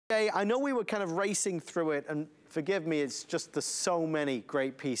Jay, I know we were kind of racing through it, and forgive me, it's just there's so many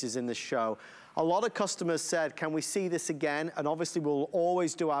great pieces in this show. A lot of customers said, can we see this again? And obviously we'll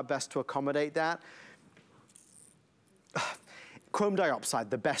always do our best to accommodate that. Chrome dioxide,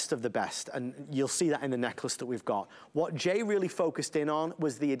 the best of the best, and you'll see that in the necklace that we've got. What Jay really focused in on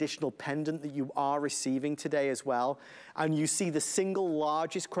was the additional pendant that you are receiving today as well. And you see the single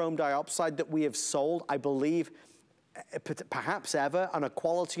largest chrome dioxide that we have sold, I believe, perhaps ever, on a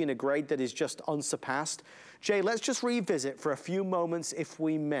quality and a grade that is just unsurpassed. Jay, let's just revisit for a few moments, if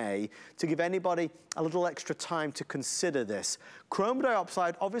we may, to give anybody a little extra time to consider this. Chrome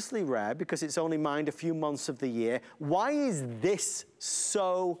dioxide, obviously rare because it's only mined a few months of the year. Why is this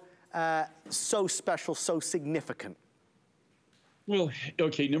so special, so significant? Well,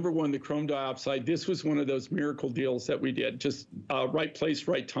 okay, number one, the chrome dioxide, this was one of those miracle deals that we did. Just right place,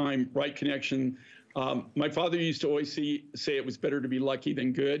 right time, right connection. My father used to always say it was better to be lucky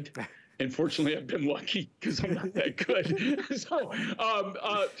than good. And fortunately, I've been lucky because I'm not that good. So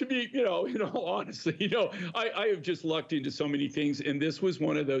to be, honestly, I have just lucked into so many things. And this was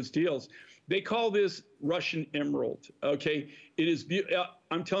one of those deals. They call this Russian emerald. Okay, it is.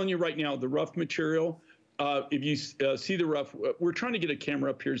 I'm telling you right now, the rough material. If you see the rough, we're trying to get a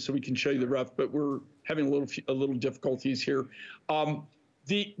camera up here so we can show you the rough, but we're having a little difficulties here.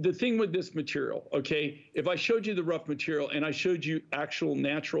 The thing with this material, okay, if I showed you the rough material and I showed you actual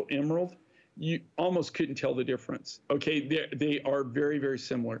natural emerald, you almost couldn't tell the difference. Okay, they are very, very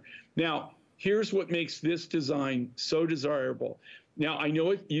similar. Now, here's what makes this design so desirable. Now, I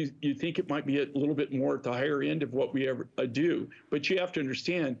know you think it might be a little bit more at the higher end of what we ever do, but you have to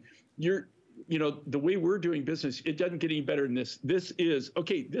understand, the way we're doing business, it doesn't get any better than this. This is,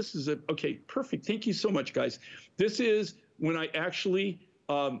 okay, perfect. Thank you so much, guys. This is when I actually,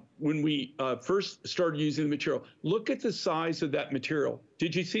 when we first started using the material. Look at the size of that material.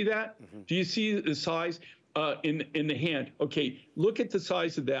 Did you see that? Mm-hmm. Do you see the size in the hand? Okay, look at the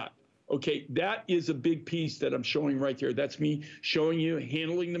size of that. Okay, that is a big piece that I'm showing right there. That's me showing you,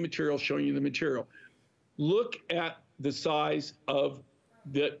 handling the material, showing you the material. Look at the size of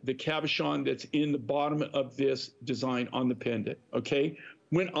the cabochon that's in the bottom of this design on the pendant, okay?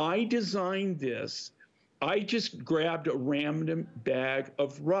 When I designed this, I just grabbed a random bag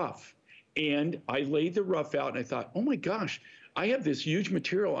of rough and I laid the rough out and I thought, oh my gosh, I have this huge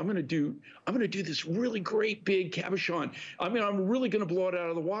material. I'm gonna do this really great big cabochon. I mean, I'm really gonna blow it out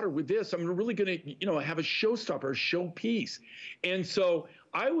of the water with this. I'm really gonna, have a showstopper, a showpiece. And so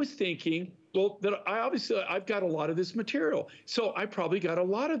I was thinking, well, that I've got a lot of this material. So I probably got a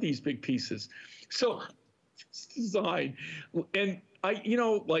lot of these big pieces. So this design, and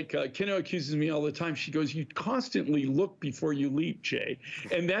Keno accuses me all the time. She goes, you constantly look before you leap, Jay.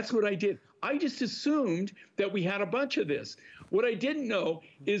 And that's what I did. I just assumed that we had a bunch of this. What I didn't know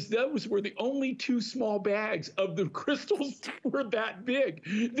is those were the only 2 small bags of the crystals that were that big.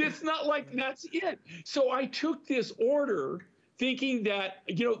 It's not like that's it. So I took this order thinking that,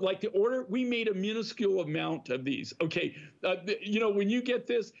 like the order, we made a minuscule amount of these. Okay, when you get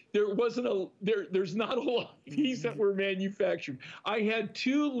this, there's not a lot of these that were manufactured. I had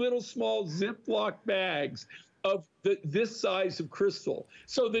 2 little small Ziploc bags of this size of crystal.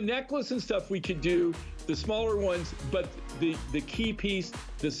 So the necklace and stuff we could do, the smaller ones, but the key piece,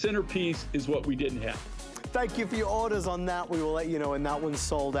 the centerpiece is what we didn't have. Thank you for your orders on that. We will let you know when that one's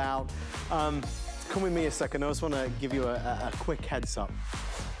sold out. Come with me a second. I just want to give you a quick heads up.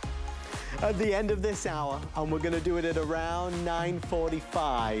 At the end of this hour, and we're going to do it at around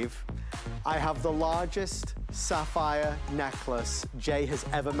 9:45, I have the largest sapphire necklace Jay has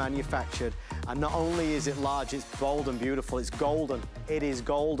ever manufactured. And not only is it large, it's bold and beautiful. It's golden. It is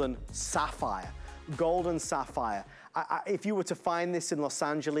golden sapphire. Golden sapphire. If you were to find this in Los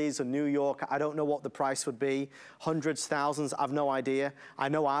Angeles or New York, I don't know what the price would be. Hundreds, thousands, I've no idea. I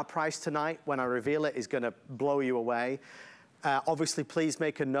know our price tonight, when I reveal it, is gonna blow you away. Obviously, please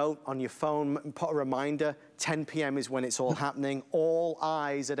make a note on your phone, put a reminder, 10 p.m. is when it's all happening. All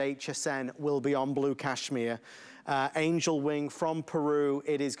eyes at HSN will be on blue cashmere. Angel Wing from Peru.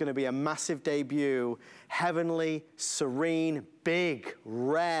 It is gonna be a massive debut. Heavenly, serene, big,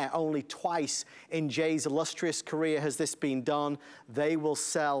 rare, only twice in Jay's illustrious career has this been done. They will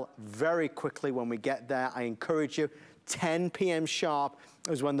sell very quickly when we get there. I encourage you, 10 p.m. sharp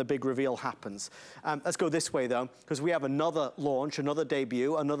is when the big reveal happens. Let's go this way though, because we have another launch, another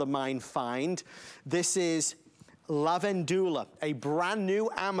debut, another mine find. This is Lavendula, a brand new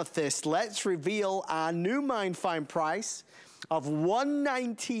amethyst. Let's reveal our new mine find price of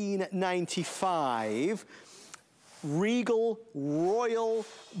 $119.95. Regal, royal,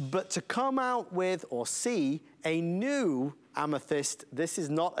 but to come out with or see a new amethyst. This is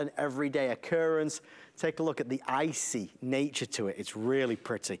not an everyday occurrence. Take a look at the icy nature to it. It's really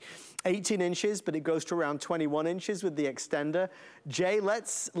pretty. 18 inches, but it goes to around 21 inches with the extender. Jay,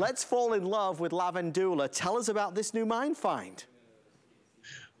 let's fall in love with Lavandula. Tell us about this new mine find.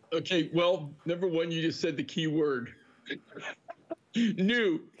 Okay, well, number one, you just said the key word.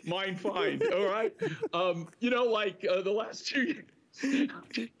 New mine find, all right? You know, like the last 2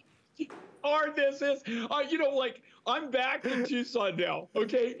 years, hard this is, you know, like I'm back in Tucson now,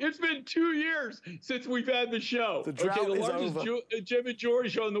 okay? It's been 2 years since we've had the show. The drought the is largest over. gem and jewelry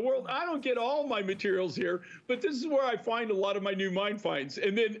show in the world. I don't get all my materials here, but this is where I find a lot of my new mine finds.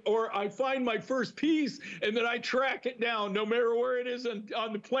 And then, or I find my first piece and then I track it down. No matter where it is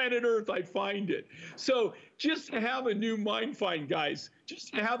on the planet Earth, I find it. So just to have a new mine find, guys,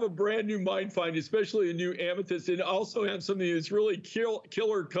 just to have a brand new mine find, especially a new amethyst, and also have something that's really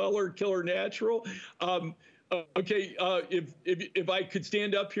killer color, killer natural. Okay, if I could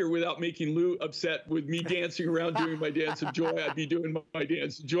stand up here without making Lou upset with me dancing around doing my dance of joy, I'd be doing my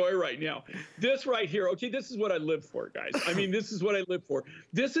dance of joy right now. This right here, okay, this is what I live for, guys. I mean, this is what I live for.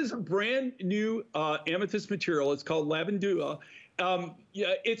 This is a brand new amethyst material. It's called Lavandula.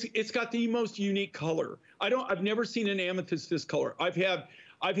 Yeah, it's got the most unique color. I've never seen an amethyst this color. I've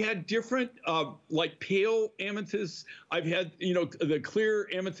had different, like pale amethysts. I've had, you know, the clear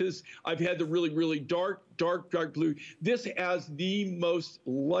amethyst. I've had the really, really dark blue. This has the most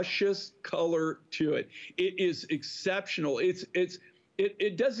luscious color to it. It is exceptional.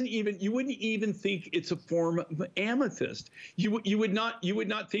 It doesn't even, you wouldn't even think it's a form of amethyst. You would not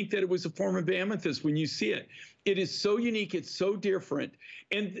think that it was a form of amethyst when you see it. It is so unique, it's so different.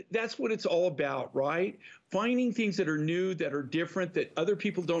 And that's what it's all about, right? Finding things that are new, that are different, that other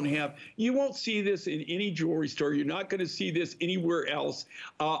people don't have. You won't see this in any jewelry store. You're not going to see this anywhere else.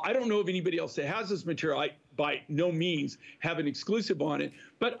 I don't know of anybody else that has this material. I, by no means, have an exclusive on it.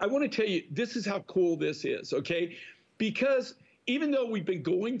 But I want to tell you, this is how cool this is, okay? Because even though we've been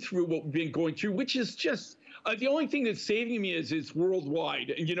going through what we've been going through, which is just the only thing that's saving me is it's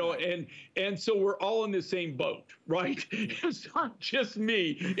worldwide, you know, and so we're all in the same boat, right? It's not just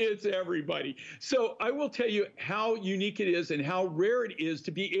me, it's everybody. So I will tell you how unique it is and how rare it is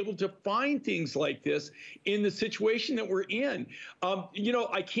to be able to find things like this in the situation that we're in. You know,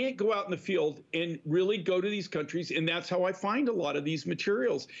 I can't go out in the field and really go to these countries, and that's how I find a lot of these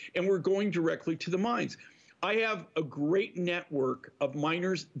materials, and we're going directly to the mines. I have a great network of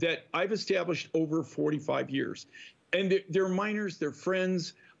miners that I've established over 45 years. And they're miners, they're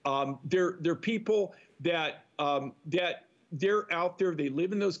friends, they're people that they're out there, they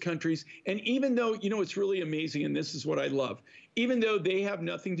live in those countries. And even though, you know, it's really amazing, and this is what I love, even though they have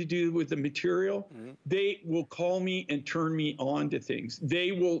nothing to do with the material, they will call me and turn me on to things.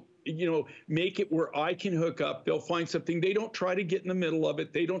 They will, you know, make it where I can hook up. They'll find something. They don't try to get in the middle of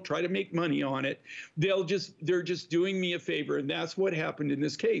it. They don't try to make money on it. They're just doing me a favor. And that's what happened in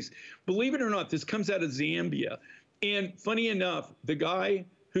this case. Believe it or not, this comes out of Zambia. And funny enough, the guy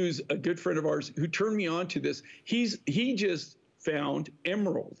who's a good friend of ours who turned me on to this, he just found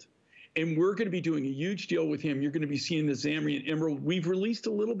emerald. And we're going to be doing a huge deal with him. You're going to be seeing the Zambian emerald. We've released a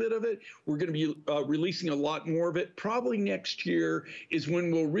little bit of it. We're going to be releasing a lot more of it. Probably next year is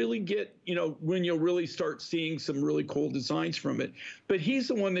when we'll really get, you know, when you'll really start seeing some really cool designs from it. But he's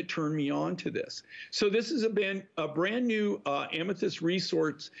the one that turned me on to this. So this is a brand new amethyst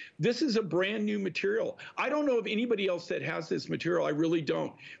resource. This is a brand new material. I don't know of anybody else that has this material. I really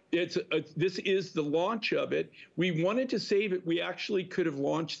don't. This is the launch of it. We wanted to save it. We actually could have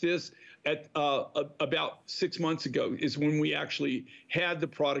launched this at about 6 months ago is when we actually had the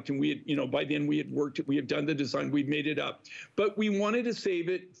product, and we had, you know, by then we had worked it, we had done the design, we'd made it up. But we wanted to save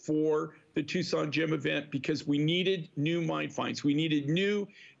it for the Tucson Gem event because we needed new mine finds. We needed new,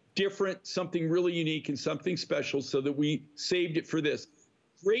 different, something really unique and something special, so that we saved it for this.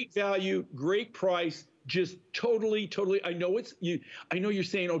 Great value, great price. Just totally. I know I know you're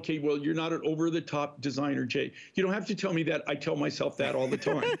saying, okay, well, you're not an over-the-top designer, Jay. You don't have to tell me that. I tell myself that all the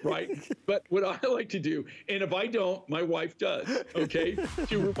time, right? But what I like to do, and if I don't, my wife does, okay?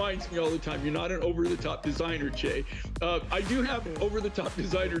 She reminds me all the time, you're not an over-the-top designer, Jay. I do have over-the-top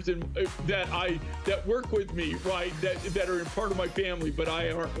designers that work with me, right, that are part of my family, but I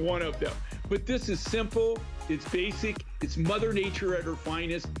aren't one of them. But this is simple, it's basic, it's Mother Nature at her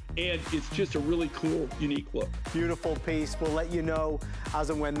finest, and it's just a really cool, unique look. Beautiful piece. We'll let you know as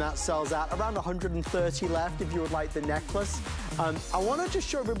and when that sells out. Around 130 left if you would like the necklace. I want to just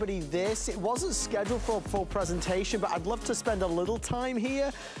show everybody this. It wasn't scheduled for a full presentation, but I'd love to spend a little time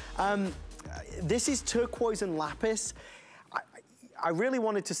here. This is turquoise and lapis. I really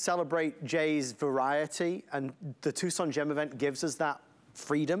wanted to celebrate Jay's variety, and the Tucson Gem event gives us that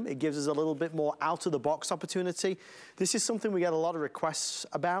freedom. It gives us a little bit more out-of-the-box opportunity. This is something we get a lot of requests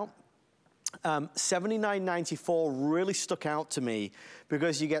about. $79.94 really stuck out to me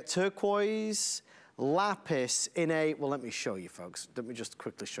because you get turquoise, lapis in a, well, let me show you, folks. Let me just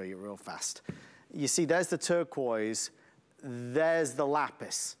quickly show you real fast. You see, there's the turquoise, there's the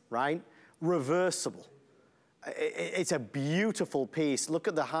lapis, right? Reversible. It's a beautiful piece. Look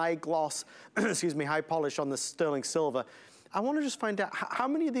at the high gloss, excuse me, high polish on the sterling silver. I want to just find out, how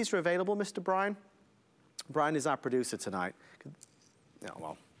many of these are available, Mr. Brian? Brian is our producer tonight. Oh,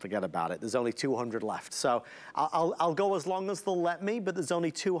 well, forget about it. There's only 200 left. So I'll go as long as they'll let me, but there's only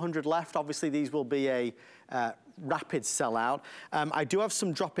 200 left. Obviously, these will be a rapid sellout. I do have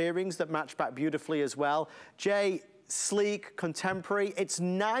some drop earrings that match back beautifully as well. Jay, sleek, contemporary. It's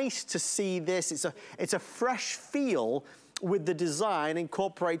nice to see this. It's a fresh feel with the design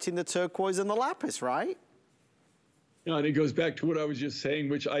incorporating the turquoise and the lapis, right? Yeah, and it goes back to what I was just saying,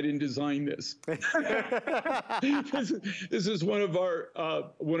 which I didn't design this. This is one of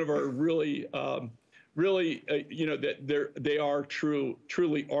our really, you know, that they are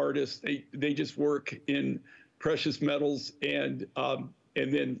truly artists. They just work in precious metals and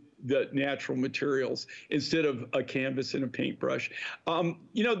then the natural materials instead of a canvas and a paintbrush.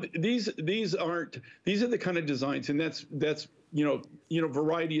 You know, these are the kind of designs, and that's you know,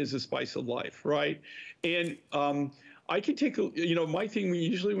 variety is the spice of life, right? And I can take you know, my thing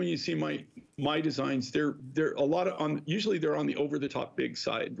usually when you see my designs, they're a lot of usually they're on the over the top big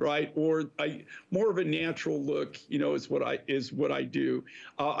side, right? Or more of a natural look, you know, is what I do.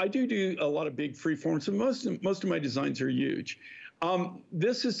 I do a lot of big free forms, and most of my designs are huge.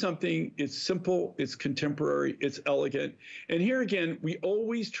 This is something, it's simple, it's contemporary, it's elegant. And here again, we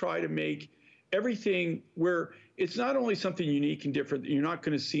always try to make everything where it's not only something unique and different that you're not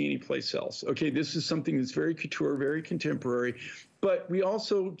going to see anyplace else. Okay, this is something that's very couture, very contemporary, but we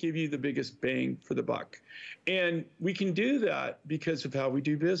also give you the biggest bang for the buck. And we can do that because of how we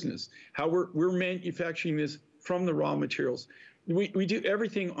do business, how we're manufacturing this from the raw materials. We do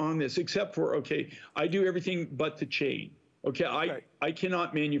everything on this except for, okay, I do everything but the chain. Okay, I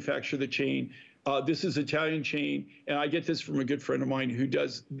cannot manufacture the chain. This is Italian chain, and I get this from a good friend of mine who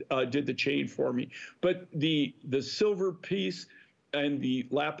did the chain for me. But the silver piece and the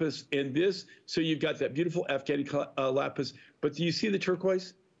lapis and this, so you've got that beautiful Afghani lapis. But do you see the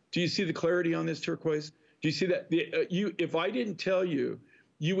turquoise? Do you see the clarity on this turquoise? Do you see that? If I didn't tell you,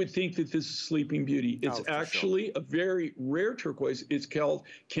 you would think that this is Sleeping Beauty. It's actually a very rare turquoise. It's called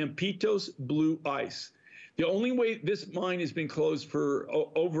Campitos Blue Ice. The only way this mine has been closed for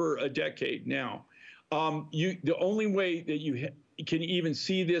over a decade now. The only way that you can even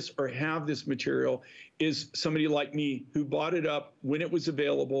see this or have this material is somebody like me who bought it up when it was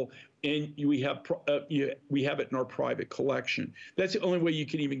available, and we have it in our private collection. That's the only way you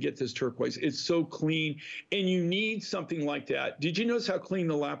can even get this turquoise. It's so clean, and you need something like that. Did you notice how clean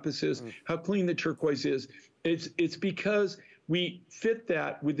the lapis is? How clean the turquoise is? It's because we fit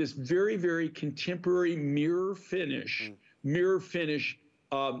that with this very, very contemporary mirror finish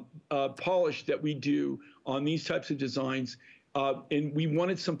polish that we do on these types of designs. And we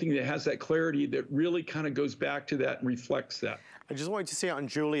wanted something that has that clarity that really kind of goes back to that and reflects that. I just wanted to see it on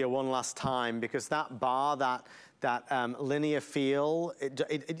Julia one last time, because that bar, that linear feel,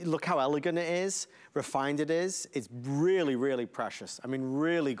 look how elegant it is, refined it is. It's really, really precious. I mean,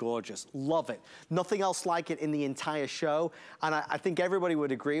 really gorgeous. Love it. Nothing else like it in the entire show. And I think everybody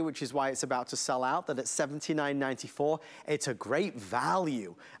would agree, which is why it's about to sell out, that at $79.94, it's a great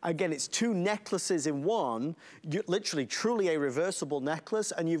value. Again, it's two necklaces in one, literally, truly a reversible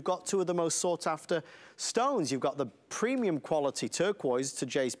necklace, and you've got two of the most sought after stones. You've got the premium quality turquoise, to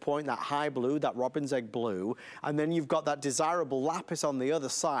Jay's point, that high blue, that robin's egg blue, and then you've got that desirable lapis on the other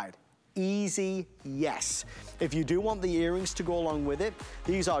side. Easy, yes. If you do want the earrings to go along with it,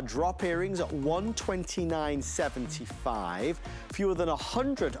 these are drop earrings at $129.75. Fewer than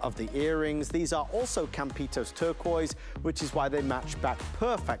 100 of the earrings. These are also Campitos turquoise, which is why they match back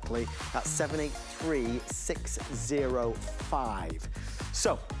perfectly at $783,605.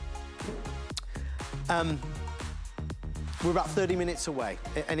 So, we're about 30 minutes away,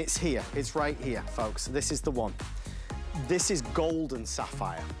 and it's here. It's right here, folks. This is the one. This is gold and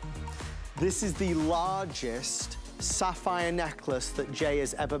sapphire. This is the largest sapphire necklace that Jay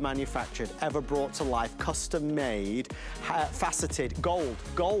has ever manufactured, ever brought to life, custom made, faceted, gold,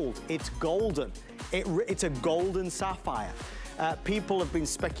 it's golden. It's a golden sapphire. People have been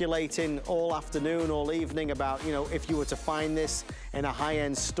speculating all afternoon, all evening about, you know, if you were to find this in a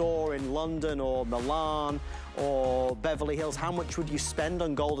high-end store in London or Milan or Beverly Hills, how much would you spend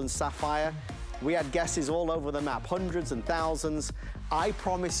on gold and sapphire? We had guesses all over the map, hundreds and thousands. I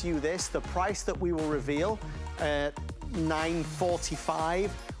promise you this, the price that we will reveal at $945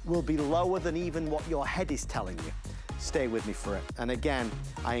 will be lower than even what your head is telling you. Stay with me for it. And again,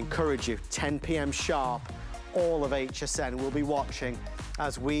 I encourage you, 10 p.m. sharp, all of HSN will be watching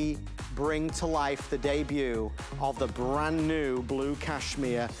as we bring to life the debut of the brand new blue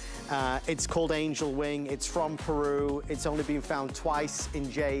cashmere. It's called Angel Wing. It's from Peru. It's only been found twice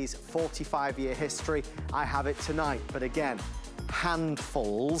in Jay's 45-year history. I have it tonight, but again,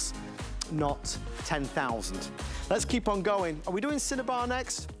 handfuls, not 10,000. Let's keep on going. Are we doing Cinnabar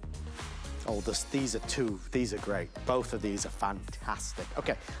next? Oh, these are great. Both of these are fantastic.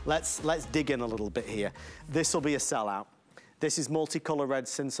 Okay, let's dig in a little bit here. This will be a sellout. This is multicolor red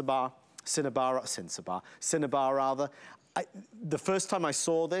Cinnabar rather. The first time I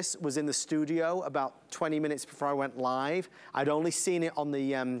saw this was in the studio about 20 minutes before I went live. I'd only seen it on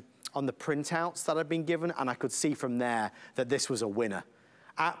the printouts that I'd been given, and I could see from there that this was a winner.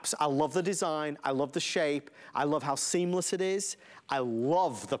 I love the design, I love the shape, I love how seamless it is. I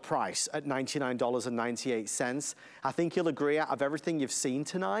love the price at $99.98. I think you'll agree, out of everything you've seen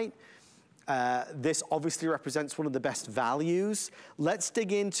tonight, this obviously represents one of the best values. Let's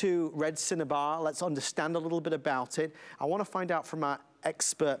dig into red cinnabar. Let's understand a little bit about it. I want to find out from our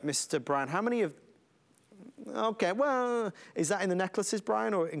expert, Mr. Brian, how many of... Okay, well, is that in the necklaces,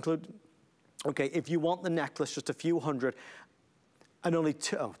 Brian, or include... Okay, if you want the necklace, just a few hundred, and only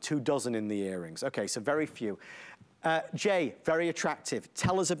 2 dozen in the earrings. Okay, so very few. Jay, very attractive.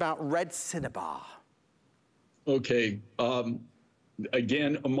 Tell us about red cinnabar. Okay,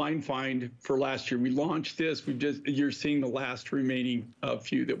 again, a mine find for last year. We launched this. You're seeing the last remaining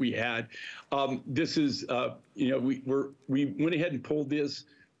few that we had. This is, you know, we went ahead and pulled this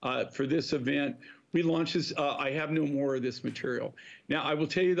for this event. We launched this. I have no more of this material. Now, I will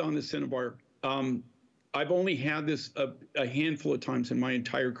tell you on the cinnabar, I've only had this a handful of times in my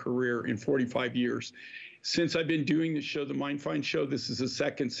entire career in 45 years. Since I've been doing the show, the Mine Find show, this is the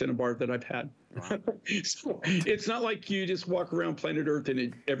second cinnabar that I've had. Wow. So it's not like you just walk around planet Earth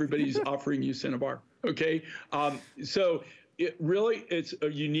and everybody's offering you cinnabar, okay? So it's a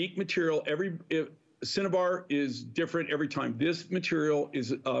unique material. Cinnabar is different every time. This material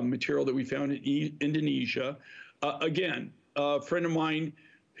is a material that we found in Indonesia. Again, a friend of mine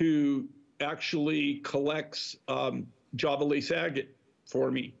who actually collects Java lace agate for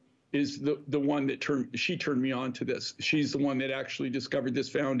me is the one that she turned me on to this. She's the one that actually discovered this,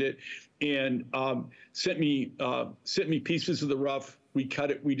 found it, and sent me pieces of the rough. We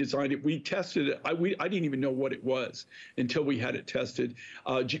cut it, we designed it, we tested it. I didn't even know what it was until we had it tested.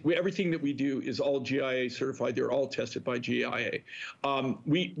 Everything that we do is all GIA certified. They're all tested by GIA.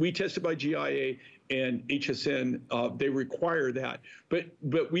 We tested by GIA and HSN, they require that.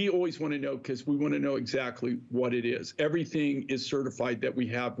 But we always want to know, because we want to know exactly what it is. Everything is certified that we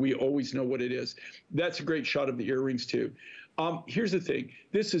have. We always know what it is. That's a great shot of the earrings too. Here's the thing.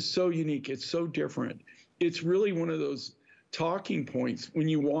 This is so unique. It's so different. It's really one of those talking points. When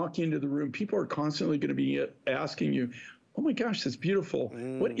you walk into the room, people are constantly going to be asking you, oh my gosh, that's beautiful.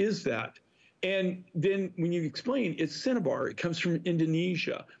 What is that? And then when you explain, it's cinnabar. It comes from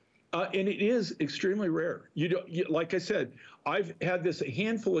Indonesia. And it is extremely rare. Like I said, I've had this a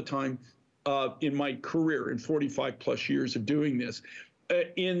handful of times in my career, in 45 plus years of doing this.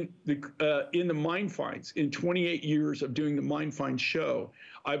 In the Mine Finds, in 28 years of doing the Mine Find show,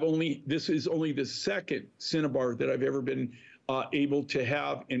 this is only the second cinnabar that I've ever been able to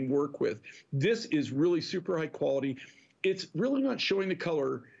have and work with. This is really super high quality. It's really not showing the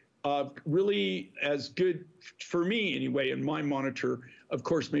color really as good for me anyway in my monitor. Of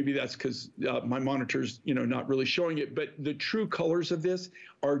course, maybe that's because my monitor's, not really showing it, but the true colors of this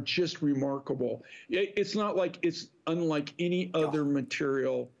are just remarkable. It's unlike any other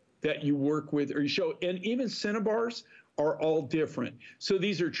material that you work with or you show. And even cinnabars are all different. So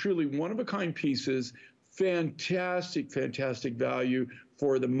these are truly one-of-a-kind pieces, fantastic, fantastic value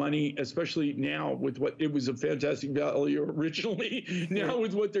for the money, especially now with what it was a fantastic value originally. Now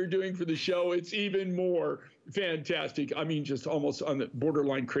with what they're doing for the show, it's even more fantastic. I mean, just almost on the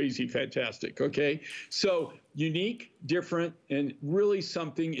borderline crazy fantastic, okay? So unique, different, and really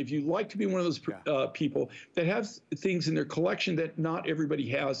something, if you like to be one of those people that have things in their collection that not everybody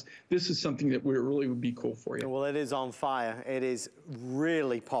has, this is something that really would be cool for you. Well, it is on fire. It is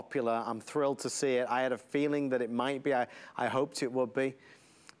really popular. I'm thrilled to see it. I had a feeling that it might be. I hoped it would be.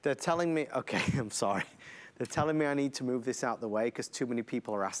 They're telling me, okay, I'm sorry. They're telling me I need to move this out the way because too many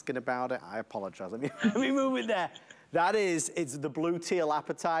people are asking about it. I apologize. Let me move it there. That is, it's the blue teal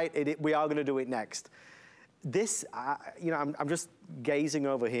apatite. We are going to do it next. This, you know, I'm just gazing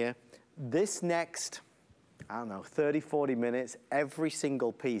over here. This next, I don't know, 30, 40 minutes, every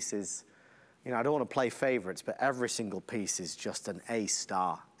single piece is, you know, I don't want to play favorites, but every single piece is just an A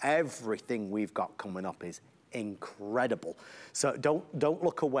star. Everything we've got coming up is incredible. So don't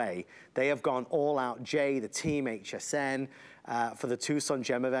look away. They have gone all out. Jay, the team, HSN, for the Tucson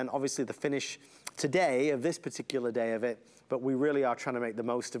Gem event. Obviously the finish today of this particular day of it, but we really are trying to make the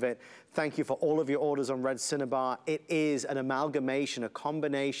most of it. Thank you for all of your orders on Red Cinnabar. It is an amalgamation, a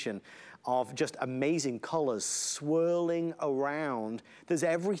combination of just amazing colors swirling around. There's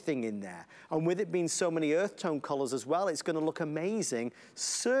everything in there. And with it being so many earth tone colors as well, it's gonna look amazing.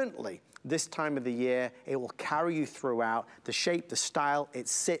 Certainly this time of the year, it will carry you throughout. The shape, the style, it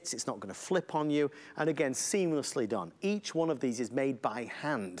sits, it's not gonna flip on you. And again, seamlessly done. Each one of these is made by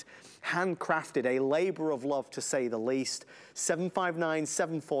hand. Handcrafted, a labor of love to say the least.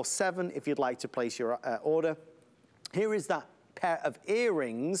 759-747 if you'd like to place your order. Here is that pair of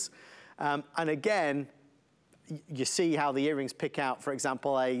earrings. And again, you see how the earrings pick out, for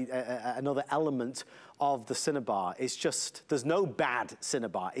example, another element of the Cinnabar. It's just, there's no bad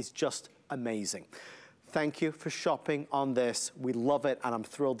Cinnabar. It's just amazing. Thank you for shopping on this. We love it, and I'm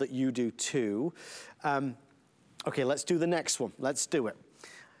thrilled that you do too. Okay, let's do the next one. Let's do it.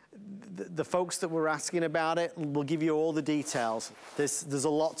 The folks that were asking about it, we'll give you all the details. There's a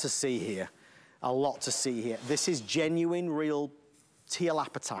lot to see here. A lot to see here. This is genuine, real teal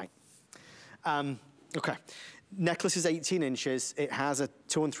apatite. Okay. Necklace is 18 inches. It has a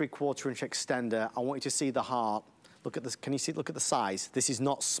 2 3/4 inch extender. I want you to see the heart. Look at this. Can you see? Look at the size. This is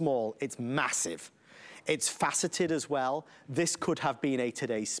not small. It's massive. It's faceted as well. This could have been a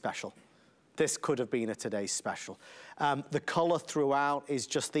today's special. This could have been a today's special. The color throughout is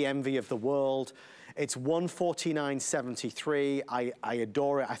just the envy of the world. It's $149.73. I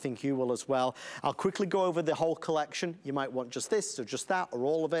adore it. I think you will as well. I'll quickly go over the whole collection. You might want just this or just that or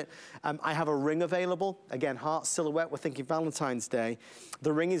all of it. I have a ring available. Again, heart silhouette. We're thinking Valentine's Day.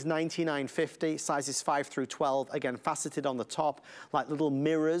 The ring is $99.50. Sizes 5 through 12. Again, faceted on the top, like little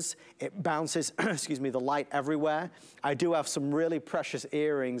mirrors. It bounces, excuse me, the light everywhere. I do have some really precious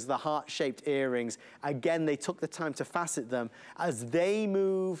earrings, the heart-shaped earrings. Again, they took the time to facet them. As they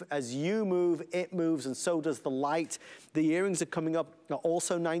move, as you move, it moves, and so does the light. The earrings are coming up are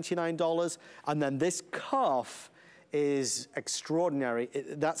also $99, and then this cuff is extraordinary.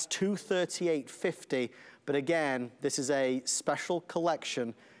 That's $238.50, but again, this is a special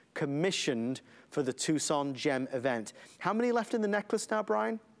collection commissioned for the Tucson Gem event. How many left in the necklace now,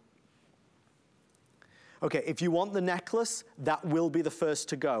 Brian? Okay, if you want the necklace, that will be the first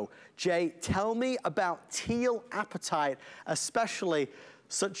to go. Jay, tell me about teal apatite, especially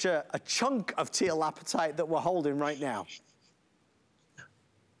such a chunk of teal apatite that we're holding right now.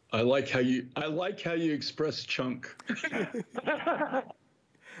 I like how you express chunk.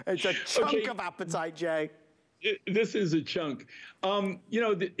 It's a chunk of apatite, Jay. This is a chunk. You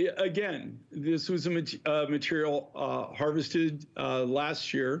know, again, this was a material harvested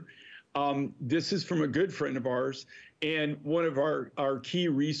last year. This is from a good friend of ours and one of our key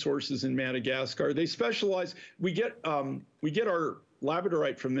resources in Madagascar. They specialize. We get our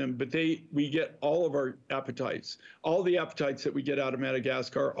labradorite from them, but we get all of our apatites. All the apatites that we get out of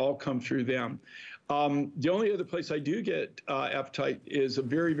Madagascar all come through them. The only other place I do get apatite is a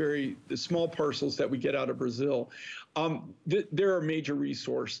very the small parcels that we get out of Brazil. They're a major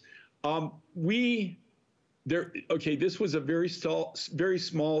resource. This was a very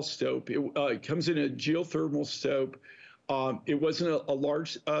small stope. It comes in a geothermal stope. It wasn't a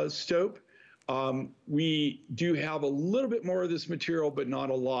large stope. We do have a little bit more of this material, but not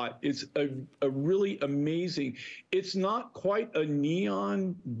a lot. It's a really amazing. It's not quite a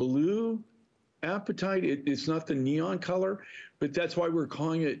neon blue apatite. It's not the neon color, but that's why we're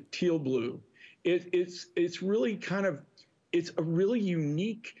calling it teal blue. It's really kind of, it's a really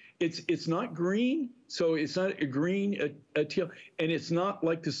unique. It's not green, so it's not a green, a teal, and it's not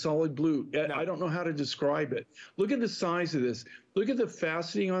like the solid blue. No. I don't know how to describe it. Look at the size of this. Look at the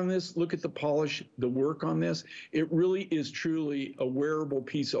faceting on this. Look at the polish, the work on this. It really is truly a wearable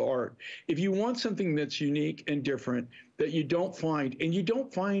piece of art. If you want something that's unique and different that you don't find, and you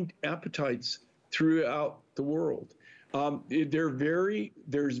don't find apatites throughout the world,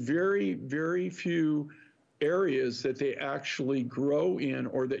 there's very few areas that they actually grow in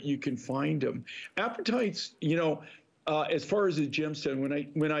or that you can find them. Apatites, you know, as far as a gemstone,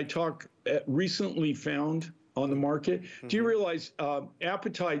 when I talk recently found on the market, do you realize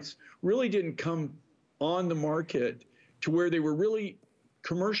apatites really didn't come on the market to where they were really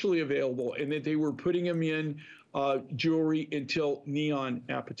commercially available, and that they were putting them in jewelry until neon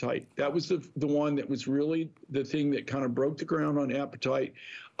apatite. That was the one that was really the thing that kind of broke the ground on apatite.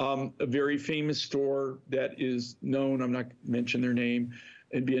 A very famous store that is known, I'm not going to mention their name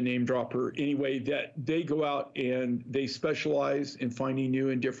and be a name dropper anyway, that they go out and they specialize in finding new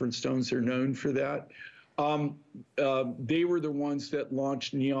and different stones. They're known for that. They were the ones that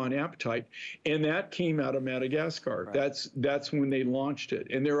launched neon apatite, and that came out of Madagascar. Right. That's when they launched it.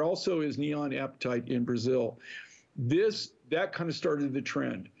 And there also is neon apatite in Brazil. That kind of started the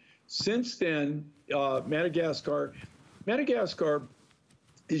trend. Since then, Madagascar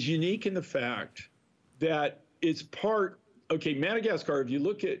is unique in the fact that it's part. Okay, Madagascar. If you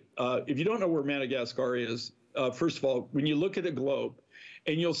look at, if you don't know where Madagascar is, first of all, when you look at the globe,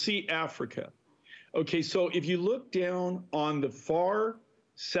 and you'll see Africa. Okay, so if you look down on the far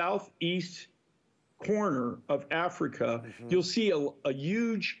southeast corner of Africa, you'll see a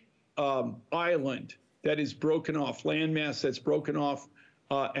huge island that is broken off, landmass that's broken off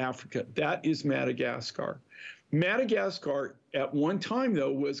Africa. That is Madagascar. Madagascar, at one time,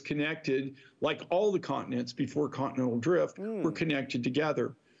 though, was connected, like all the continents before continental drift, were connected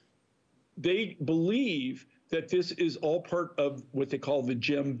together. They believe that this is all part of what they call the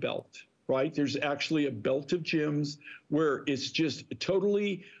gem belt. Right? There's actually a belt of gems where it's just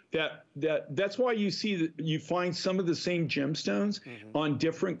totally that's why you see that you find some of the same gemstones on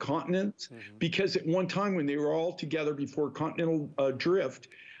different continents, because at one time when they were all together before continental drift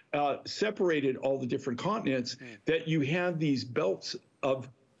separated all the different continents, that you had these belts of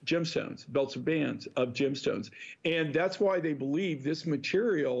gemstones, belts of bands of gemstones. And that's why they believe this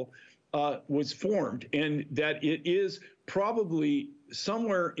material was formed, and that it is probably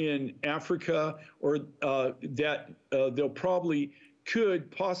somewhere in Africa, or that they'll probably could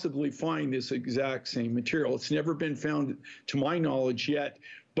possibly find this exact same material. It's never been found to my knowledge yet,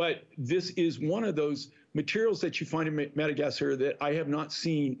 but this is one of those materials that you find in Madagascar that I have not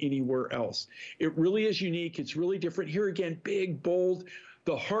seen anywhere else. It really is unique. It's really different. Here again, big, bold.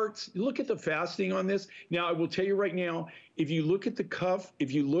 The hearts, look at the faceting on this. Now, I will tell you right now, if you look at the cuff,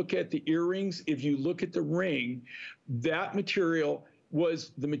 if you look at the earrings, if you look at the ring, that material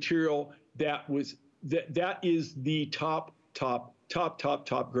was the material that was, that is the top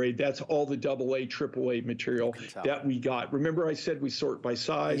grade. That's all the AA, AAA material that we got. Remember I said we sort by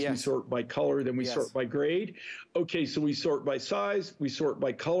size, we sort by color, then we sort by grade. Okay, so we sort by size, we sort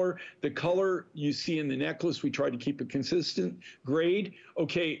by color. The color you see in the necklace, we try to keep it consistent. Grade,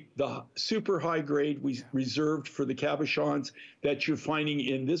 okay, the super high grade we reserved for the cabochons that you're finding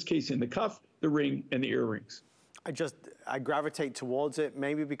in this case in the cuff, the ring, and the earrings. I gravitate towards it,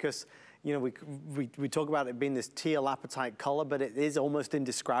 maybe because, you know, we talk about it being this teal apatite color, but it is almost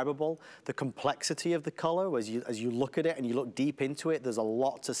indescribable. The complexity of the color, as you look at it and you look deep into it, there's a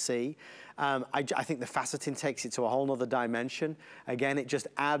lot to see. I think the faceting takes it to a whole nother dimension. Again, it just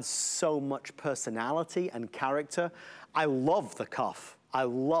adds so much personality and character. I love the cuff. I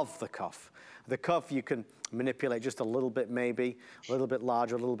love the cuff. The cuff you can manipulate just a little bit, maybe a little bit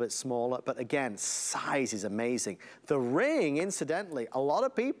larger, a little bit smaller, but again, size is amazing. The ring, incidentally, a lot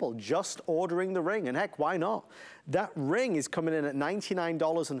of people just ordering the ring, and heck, why not? That ring is coming in at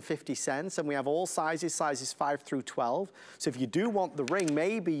 $99.50, and we have all sizes 5 through 12. So if you do want the ring,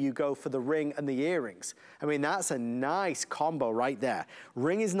 maybe you go for the ring and the earrings. I mean, that's a nice combo right there.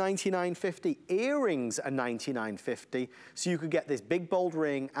 Ring is $99.50, earrings are $99.50, so you could get this big bold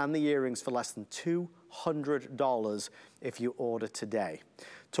ring and the earrings for less than $200 if you order today.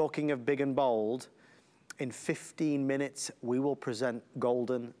 Talking of big and bold, in 15 minutes, we will present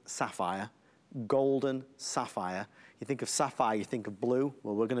golden sapphire. Golden sapphire. You think of sapphire, you think of blue.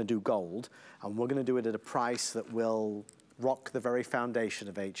 Well, we're gonna do gold, and we're gonna do it at a price that will rock the very foundation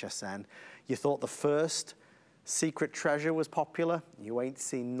of HSN. You thought the first secret treasure was popular? You ain't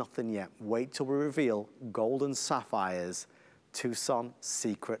seen nothing yet. Wait till we reveal golden sapphires, Tucson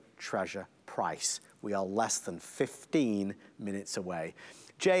secret treasure price. We are less than 15 minutes away.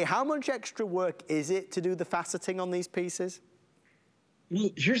 Jay, how much extra work is it to do the faceting on these pieces? Well,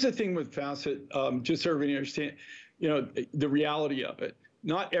 here's the thing with facet, just so everybody understand, you know, the reality of it.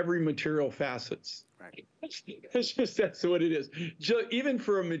 Not every material facets. Right. That's what it is. Even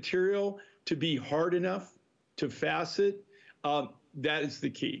for a material to be hard enough to facet, that is the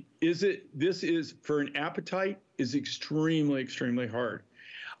key. This is, for an apatite, is extremely, extremely hard.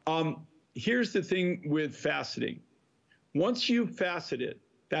 Here's the thing with faceting. Once you facet it,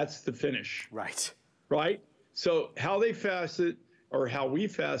 that's the finish. Right. Right? So how they facet or how we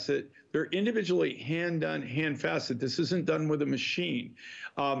facet, they're individually hand done, hand facet. This isn't done with a machine.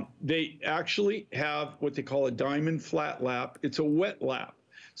 They actually have what they call a diamond flat lap. It's a wet lap.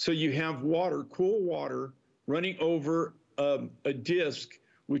 So you have water, cool water, running over a disc,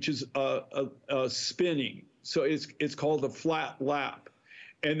 which is spinning. So it's called a flat lap.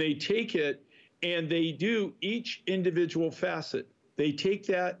 And they take it and they do each individual facet. They take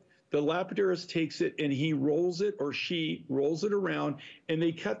that, the lapidurist takes it and he rolls it, or she rolls it around, and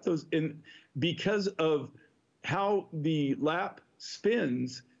they cut those. And because of how the lap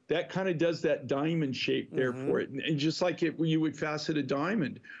spins, that kind of does that diamond shape there for it. And just like you would facet a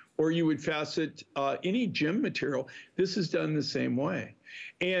diamond, or you would facet any gem material, this is done the same way.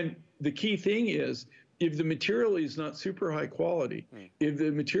 And the key thing is, if the material is not super high quality, if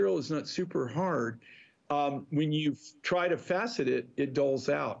the material is not super hard, when you try to facet it, it dulls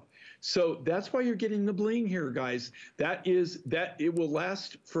out. So that's why you're getting the bling here, guys. That it will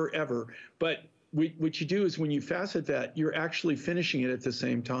last forever. But what you do is when you facet that, you're actually finishing it at the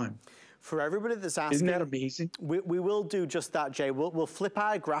same time. For everybody that's asking, isn't that amazing? We will do just that, Jay. We'll flip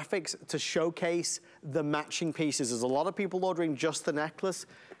our graphics to showcase the matching pieces. There's a lot of people ordering just the necklace.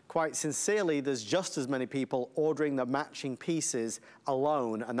 Quite sincerely, there's just as many people ordering the matching pieces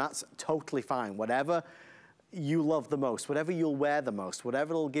alone, and that's totally fine. Whatever you love the most, whatever you'll wear the most,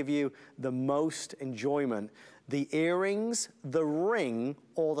 whatever will give you the most enjoyment. The earrings, the ring,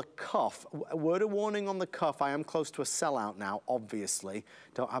 or the cuff. A word of warning on the cuff, I am close to a sellout now, obviously.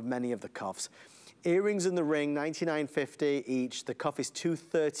 Don't have many of the cuffs. Earrings and the ring, $99.50 each. The cuff is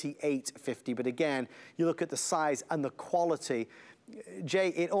 $238.50. But again, you look at the size and the quality. Jay,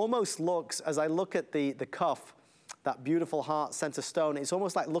 it almost looks, as I look at the cuff, that beautiful heart center stone, it's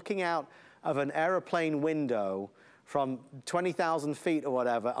almost like looking out of an aeroplane window from 20,000 feet or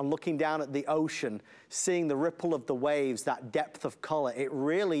whatever, and looking down at the ocean, seeing the ripple of the waves, that depth of color. It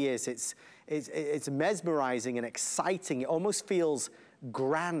really is. It's mesmerizing and exciting. It almost feels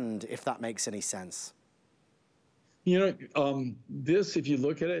grand, if that makes any sense. You know, this, if you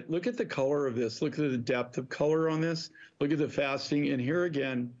look at it, look at the color of this. Look at the depth of color on this. Look at the faceting. And here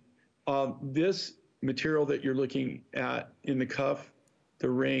again, this material that you're looking at in the cuff, the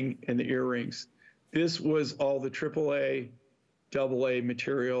ring, and the earrings, this was all the AAA, AA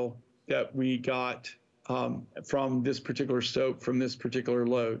material that we got from this particular stope, from this particular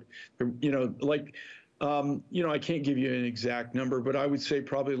load. You know, like, you know, I can't give you an exact number, but I would say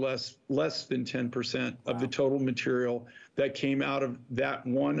probably less than 10% of the total material that came out of that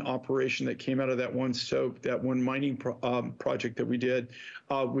one operation, that came out of that one stope, that one mining project that we did,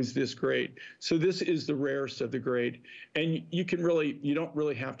 was this grade. So this is the rarest of the grade. And you don't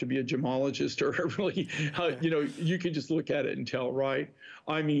really have to be a gemologist or really, you know, you can just look at it and tell, right?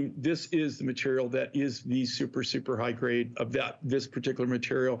 I mean, this is the material that is the super, super high grade of this particular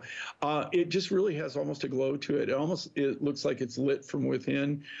material. It just really has almost a glow to it. It looks like it's lit from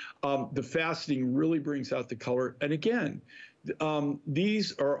within. The faceting really brings out the color. And again,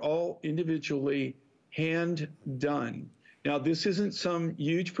 these are all individually hand done. Now, this isn't some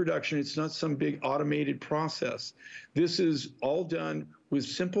huge production. It's not some big automated process. This is all done with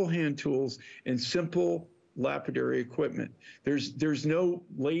simple hand tools and simple lapidary equipment. There's no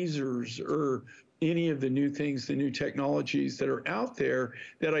lasers or any of the new things, the new technologies that are out there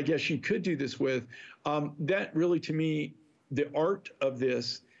that I guess you could do this with. That really, to me, the art of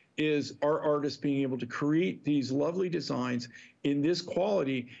this is our artists being able to create these lovely designs in this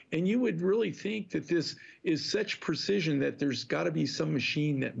quality. And you would really think that this is such precision that there's got to be some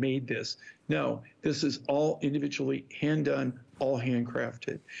machine that made this. No, this is all individually hand done, all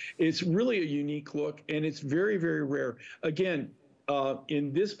handcrafted. It's really a unique look, and it's very, very rare. Again,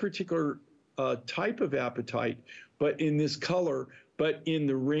 in this particular type of apatite, but in this color, but in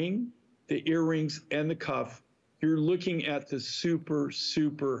the ring, the earrings, and the cuff, you're looking at the super,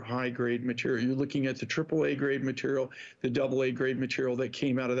 super high grade material. You're looking at the AAA grade material, the AA grade material that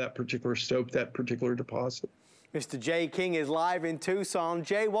came out of that particular stope, that particular deposit. Mr. Jay King is live in Tucson.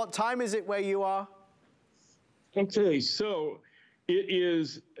 Jay, what time is it where you are? Okay, so it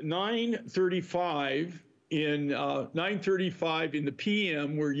is 9:35 in 9:35 in the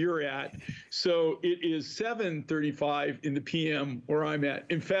PM where you're at. So it is 7:35 in the PM where I'm at.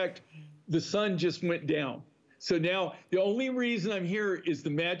 In fact, the sun just went down. So now the only reason I'm here is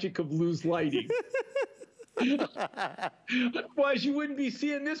the magic of Lou's lighting. Otherwise, you wouldn't be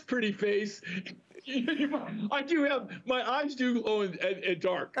seeing this pretty face. I do have, my eyes do glow in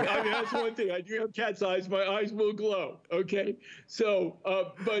dark. I mean, that's one thing. I do have cat's eyes. My eyes will glow. Okay. So,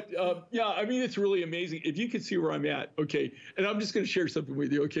 yeah, I mean, it's really amazing. If you could see where I'm at. Okay. And I'm just going to share something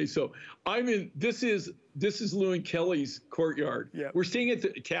with you. Okay. So I'm in, this is Lou and Kelly's courtyard. Yeah. We're staying at the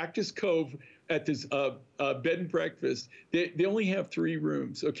Cactus Cove at this bed and breakfast. They only have 3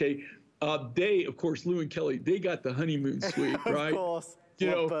 rooms. Okay. They, of course, Lou and Kelly, they got the honeymoon suite, right? Of course. You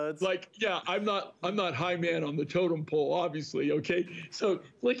know, birds. Like, yeah, I'm not high man on the totem pole, obviously. Okay, so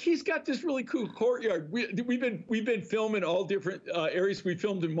like he's got this really cool courtyard. We've been filming all different areas. We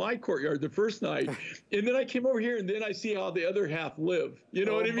filmed in my courtyard the first night, and then I came over here, and then I see how the other half live. You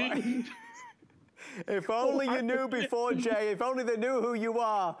know what I mean? If only you knew before, Jay. If only they knew who you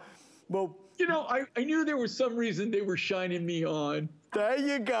are. Well, you know, I knew there was some reason they were shining me on. There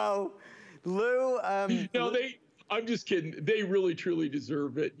you go, Lou. No, I'm just kidding. They really, truly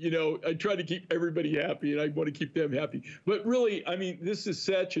deserve it. You know, I try to keep everybody happy, and I want to keep them happy. But really, I mean, this is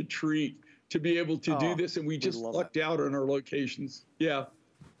such a treat to be able to do this, and we just lucked out on our locations. Yeah.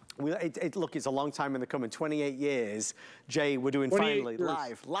 Look, it's a long time in the coming. 28 years. Jay, we're doing finally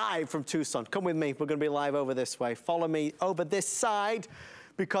live from Tucson. Come with me. We're going to be live over this way. Follow me over this side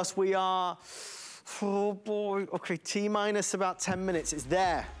because we are, oh boy, okay, T-minus about 10 minutes. It's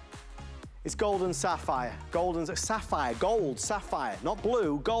there. It's golden sapphire, sapphire, gold, sapphire, not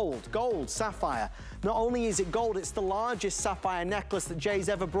blue, gold, sapphire. Not only is it gold, it's the largest sapphire necklace that Jay's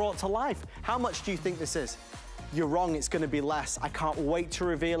ever brought to life. How much do you think this is? You're wrong, it's gonna be less. I can't wait to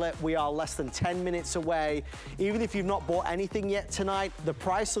reveal it. We are less than 10 minutes away. Even if you've not bought anything yet tonight, the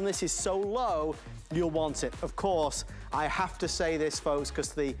price on this is so low, you'll want it. Of course, I have to say this, folks,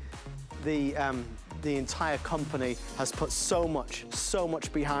 because the entire company has put so much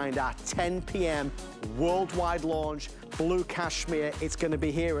behind our 10 p.m. worldwide launch, Blue Cashmere. It's gonna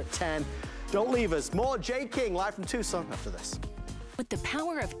be here at 10. Don't leave us. More Jay King live from Tucson after this. With the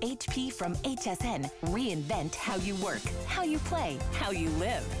power of HP from HSN, reinvent how you work, how you play, how you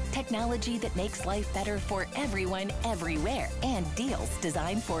live. Technology that makes life better for everyone, everywhere. And deals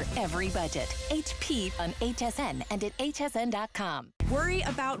designed for every budget. HP on HSN and at hsn.com. Worry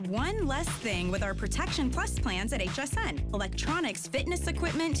about one less thing with our Protection Plus plans at HSN. Electronics, fitness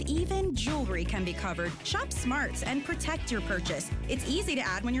equipment, even jewelry can be covered. Shop smart and protect your purchase. It's easy to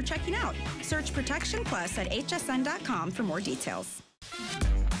add when you're checking out. Search Protection Plus at hsn.com for more details.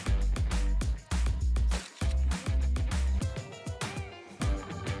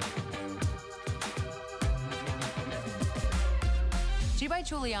 G by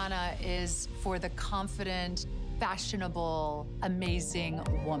Juliana is for the confident, fashionable, amazing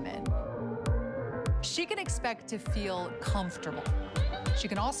woman. She can expect to feel comfortable. She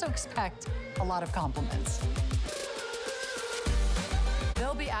can also expect a lot of compliments.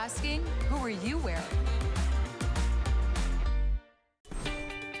 They'll be asking, who are you wearing?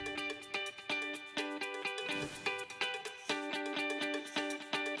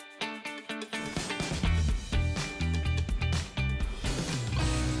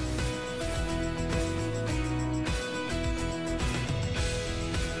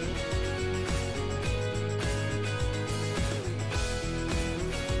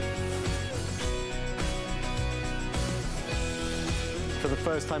 For the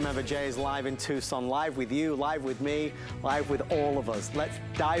first time ever, Jay is live in Tucson, live with you, live with me, live with all of us. Let's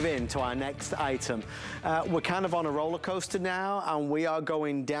dive into our next item. We're kind of on a roller coaster now, and we are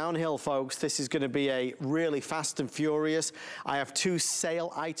going downhill, folks. This is going to be a really fast and furious. I have 2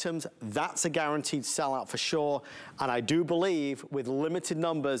 sale items. That's a guaranteed sellout for sure. And I do believe with limited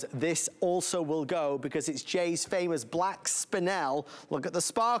numbers, this also will go because it's Jay's famous black spinel. Look at the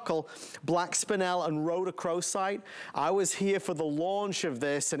sparkle. Black spinel and rhodochrosite. I was here for the launch of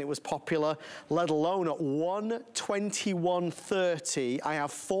this and it was popular, let alone at 1:21:30. I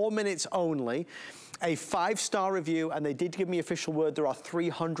have 4 minutes only. A 5-star review, and they did give me official word there are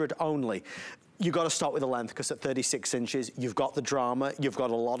 300 only. You got to start with the length because at 36 inches, you've got the drama, you've got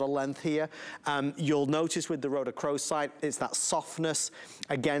a lot of length here. You'll notice with the rhodochrosite, it's that softness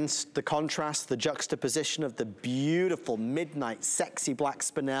against the contrast, the juxtaposition of the beautiful midnight sexy black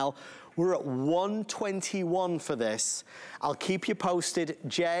spinel. We're at 121 for this. I'll keep you posted.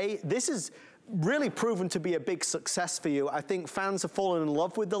 Jay, this is really proven to be a big success for you. I think fans have fallen in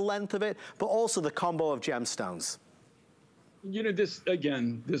love with the length of it, but also the combo of gemstones. You know, this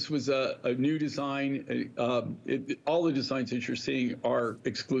was a new design. All the designs that you're seeing are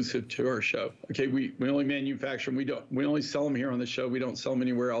exclusive to our show. Okay, we only manufacture them. We only sell them here on the show. We don't sell them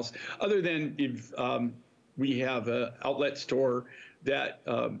anywhere else, other than if we have an outlet store that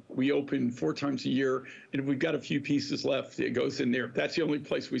we open 4 times a year, and we've got a few pieces left. It goes in there. That's the only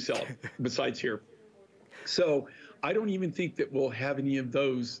place we sell it besides here. So I don't even think that we'll have any of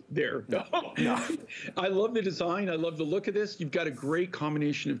those there. No. I love the design. I love the look of this. You've got a great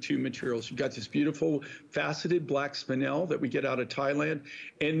combination of two materials. You've got this beautiful faceted black spinel that we get out of Thailand.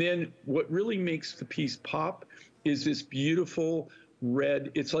 And then what really makes the piece pop is this beautiful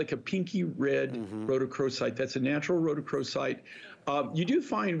red. It's like a pinky red rhodochrosite. That's a natural rhodochrosite. You do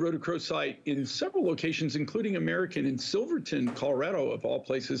find rhodochrosite in several locations, including American in Silverton, Colorado, of all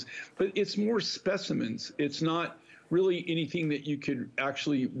places, but it's more specimens. It's not really anything that you could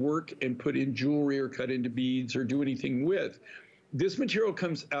actually work and put in jewelry or cut into beads or do anything with. This material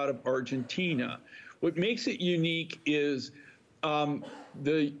comes out of Argentina. What makes it unique is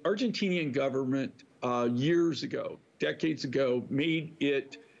the Argentinian government years ago, decades ago, made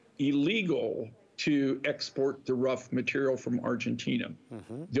it illegal to export the rough material from Argentina.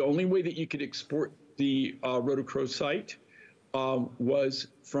 The only way that you could export the rhodochrosite was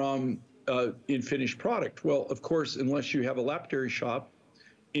from in finished product. Well, of course, unless you have a lapidary shop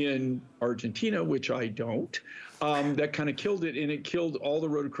in Argentina, which I don't, that kind of killed it, and it killed all the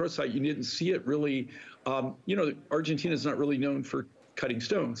rhodochrosite. You didn't see it really. You know, Argentina is not really known for cutting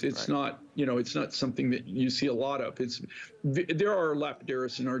stones. It's not, you know, it's not something that you see a lot of. There are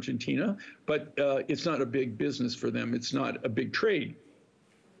lapidarists in Argentina, but it's not a big business for them. It's not a big trade.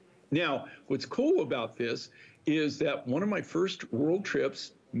 Now, what's cool about this is that one of my first world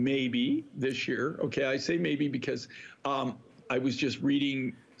trips, maybe this year, okay, I say maybe because I was just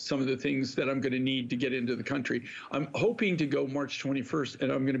reading some of the things that I'm going to need to get into the country. I'm hoping to go March 21st,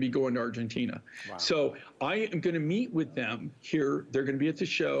 and I'm going to be going to Argentina. Wow. So I am going to meet with them here. They're going to be at the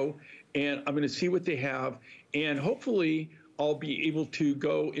show, and I'm going to see what they have. And hopefully I'll be able to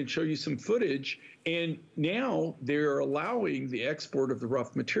go and show you some footage. And now they're allowing the export of the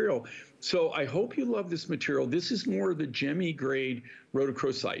rough material. So I hope you love this material. This is more of the gemmy grade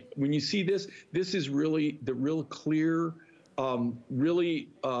rhodochrosite. When you see this, this is really the real clear, the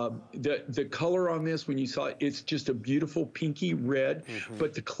color on this, when you saw it, it's just a beautiful pinky red,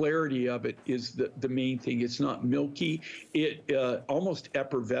 but the clarity of it is the main thing. It's not milky. It almost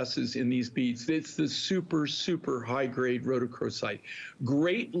effervesces in these beads. It's the super, super high grade rhodochrosite.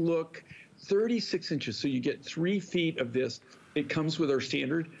 Great look, 36 inches. So you get 3 feet of this. It comes with our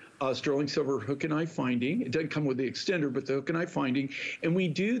standard sterling silver hook and eye finding. It doesn't come with the extender, but the hook and eye finding. And we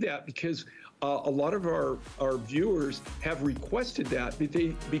do that because a lot of our viewers have requested that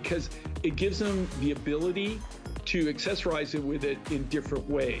because it gives them the ability to accessorize it with it in different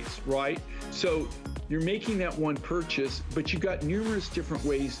ways, right? So you're making that one purchase, but you've got numerous different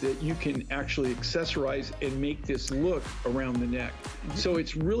ways that you can actually accessorize and make this look around the neck. So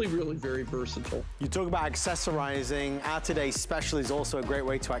it's really, really very versatile. You talk about accessorizing. Our today's special is also a great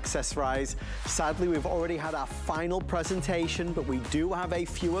way to accessorize. Sadly, we've already had our final presentation, but we do have a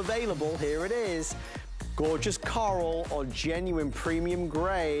few available. Here it is. Gorgeous coral or genuine premium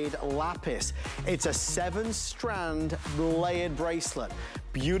grade lapis. It's a 7-strand layered bracelet.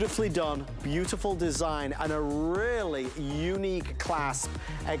 Beautifully done, beautiful design, and a really unique clasp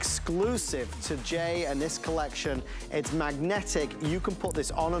exclusive to Jay and this collection. It's magnetic. You can put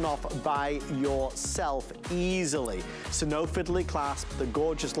this on and off by yourself easily. So no fiddly clasp. The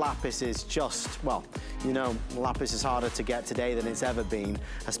gorgeous lapis is just, well, you know, lapis is harder to get today than it's ever been,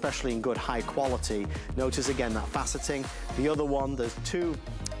 especially in good high quality. Notice again that faceting. The other one, there's 2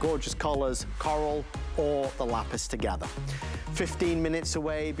 gorgeous colors, coral or the lapis together. 15 minutes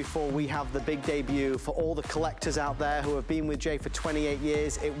away before we have the big debut. For all the collectors out there who have been with Jay for 28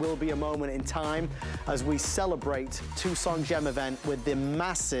 years, it will be a moment in time as we celebrate Tucson Gem event with the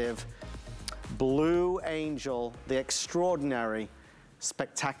massive Blue Angel, the extraordinary,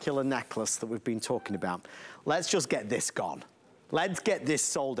 spectacular necklace that we've been talking about. Let's just get this gone. Let's get this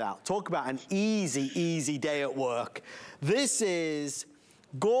sold out. Talk about an easy, easy day at work. This is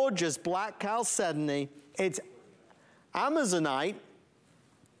gorgeous black chalcedony. It's Amazonite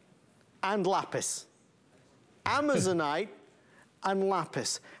and lapis. Amazonite and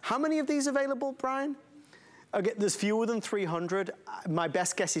lapis. How many of these available, Brian? Okay, there's fewer than 300. My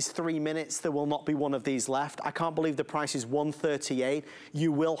best guess is 3 minutes. There will not be one of these left. I can't believe the price is $138.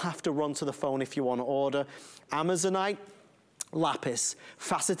 You will have to run to the phone if you want to order. Amazonite, lapis,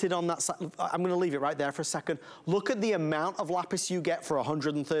 faceted on that side. I'm gonna leave it right there for a second. Look at the amount of lapis you get for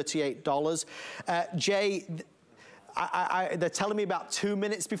 $138. Jay, they're telling me about 2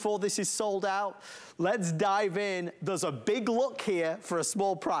 minutes before this is sold out. Let's dive in. There's a big look here for a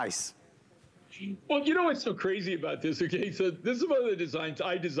small price. Well, you know what's so crazy about this, okay? So this is one of the designs.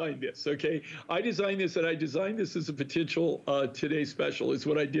 I designed this, okay? I designed this, and I designed this as a potential today's special is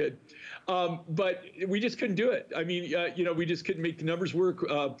what I did. But we just couldn't do it. I mean, you know, we just couldn't make the numbers work.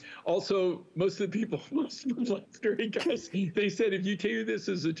 Also, most of the people, most of the luxury guys, they said, if you take this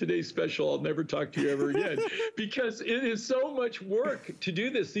as a Today Special, I'll never talk to you ever again. Because it is so much work to do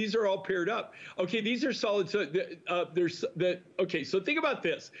this. These are all paired up. Okay, these are solid. So okay, so think about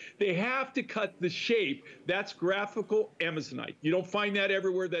this. They have to cut the shape. That's graphical Amazonite. You don't find that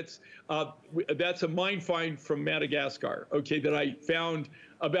everywhere. That's a mine find from Madagascar, okay, that I found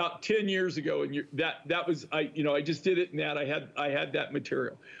about 10 years ago, and that was I just did it in that I had that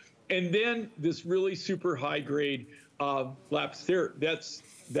material, and then this really super high grade lapis there.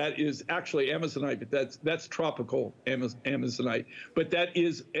 That is actually Amazonite, but that's tropical Amazonite. But that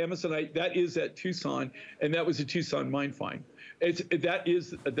is Amazonite. That is at Tucson, and that was a Tucson mine find. That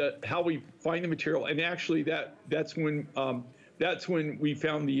is how we find the material, and actually that's when we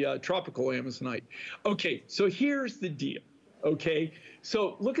found the tropical Amazonite. Okay, so here's the deal. Okay,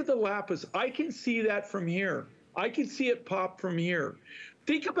 so look at the lapis. I can see that from here. I can see it pop from here.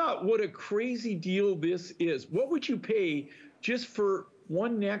 Think about what a crazy deal this is. What would you pay just for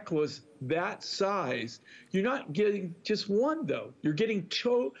one necklace that size? You're not getting just one, though. You're getting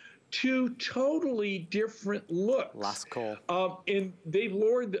two totally different looks. Last call. And they've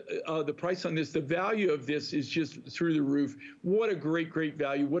lowered the price on this. The value of this is just through the roof. What a great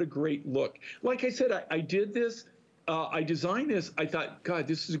value. What a great look. Like I said, I did this. I designed this. I thought, God,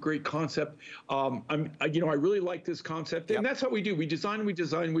 this is a great concept. I really like this concept. And that's how we do. We design.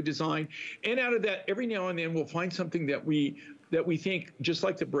 And out of that, every now and then we'll find something that we think, just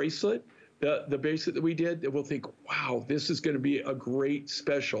like the bracelet, the bracelet that we did, that we'll think, wow, this is going to be a great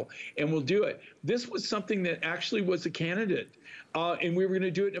special. And we'll do it. This was something that actually was a candidate. And we were going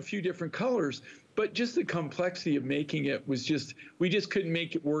to do it in a few different colors. But just the complexity of making it was we just couldn't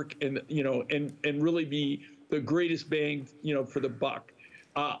make it work and really be the greatest bang, for the buck.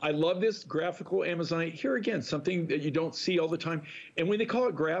 I love this graphical Amazonite. Here again, something that you don't see all the time. And when they call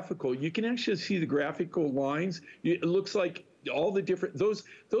it graphical, you can actually see the graphical lines. It looks like all the different, those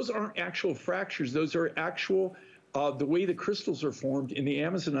aren't actual fractures. Those are actual, the way the crystals are formed in the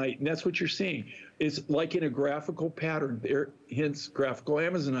Amazonite. And that's what you're seeing. It's like in a graphical pattern there, hence graphical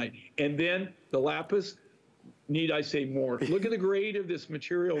Amazonite. And then the lapis, need I say more? Look at the grade of this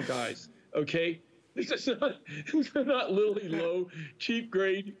material, guys, okay? This is not literally low, cheap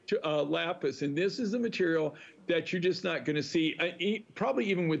grade lapis. And this is the material that you're just not going to see, probably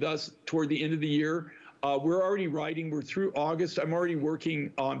even with us toward the end of the year. We're already writing. We're through August. I'm already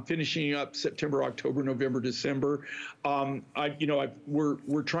working on finishing up September, October, November, December.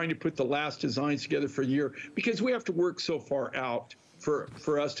 We're trying to put the last designs together for the year because we have to work so far out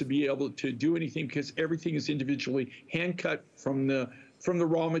for us to be able to do anything, because everything is individually hand cut from the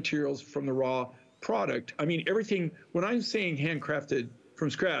raw materials, from the raw product. I mean, everything, when I'm saying handcrafted from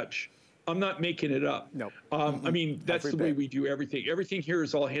scratch, I'm not making it up. No. I mean, that's the way we do everything. Everything here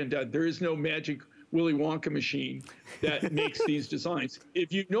is all hand done. There is no magic Willy Wonka machine that makes these designs.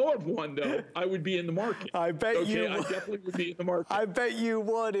 If you know of one, though, I would be in the market. I bet you would. I definitely would be in the market. I bet you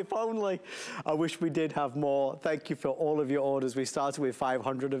would, if only. I wish we did have more. Thank you for all of your orders. We started with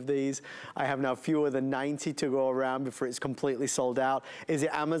 500 of these. I have now fewer than 90 to go around before it's completely sold out. Is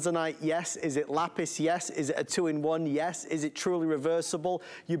it Amazonite? Yes. Is it lapis? Yes. Is it a 2-in-1? Yes. Is it truly reversible?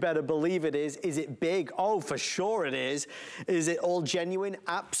 You better believe it is. Is it big? Oh, for sure it is. Is it all genuine?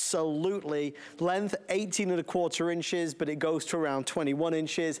 Absolutely. Length 18¼ inches, but it goes to around 21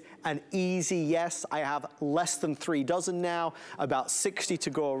 inches. An easy yes. I have less than 3 dozen now, about 60 to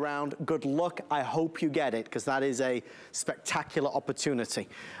go around. Good luck. I hope you get it, because that is a spectacular opportunity.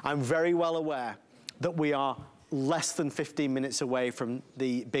 I'm very well aware that we are less than 15 minutes away from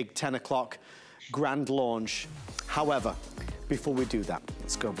the big 10 o'clock grand launch. However, before we do that,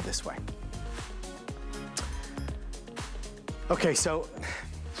 let's go over this way. Okay, so,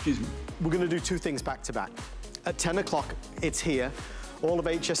 excuse me. We're going to do 2 things back to back. At 10 o'clock, it's here. All of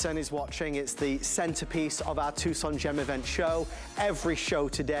HSN is watching. It's the centerpiece of our Tucson Gem Event show. Every show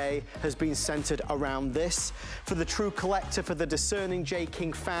today has been centered around this. For the true collector, for the discerning J.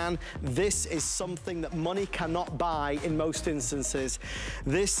 King fan, this is something that money cannot buy in most instances.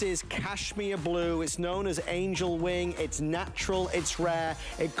 This is cashmere blue. It's known as angel wing. It's natural, it's rare.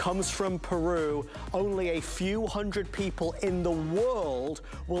 It comes from Peru. Only a few hundred people in the world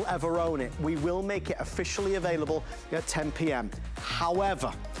will ever own it. We will make it officially available at 10 p.m.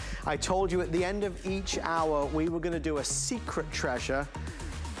 However, I told you at the end of each hour, we were going to do a secret treasure.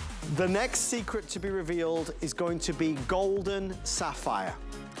 The next secret to be revealed is going to be golden sapphire.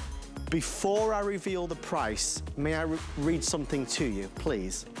 Before I reveal the price, may I read something to you,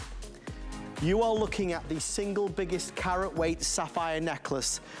 please? You are looking at the single biggest carat weight sapphire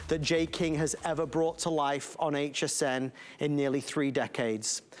necklace that Jay King has ever brought to life on HSN in nearly 3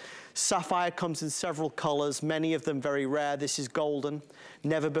 decades. Sapphire comes in several colors, many of them very rare. This is golden,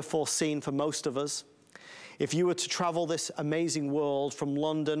 never before seen for most of us. If you were to travel this amazing world from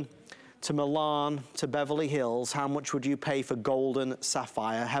London to Milan to Beverly Hills, how much would you pay for golden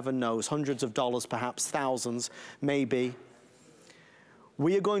sapphire? Heaven knows, hundreds of dollars, perhaps thousands, maybe.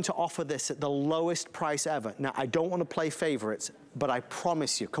 We are going to offer this at the lowest price ever. Now, I don't want to play favorites, but I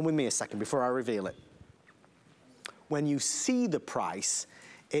promise you, come with me a second before I reveal it. When you see the price,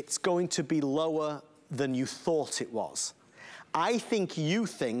 it's going to be lower than you thought it was. I think you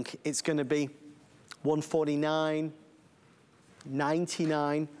think it's going to be $149,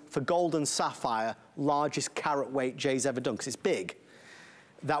 $99 for golden sapphire, largest carat weight Jay's ever done, because it's big.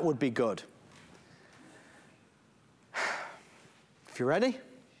 That would be good. If you're ready,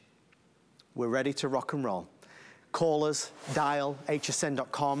 we're ready to rock and roll. Call us, dial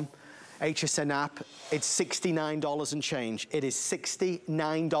hsn.com, HSN app. It's $69 and change. It is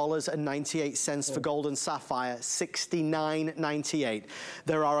 $69.98 for golden sapphire, $69.98.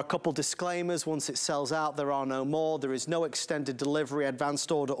 There are a couple disclaimers. Once it sells out, there are no more. There is no extended delivery, advanced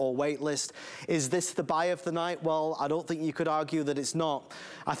order, or wait list. Is this the buy of the night? Well, I don't think you could argue that it's not.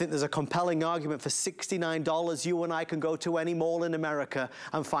 I think there's a compelling argument for $69. You and I can go to any mall in America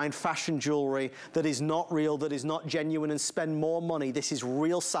and find fashion jewelry that is not real, that is not genuine, and spend more money. This is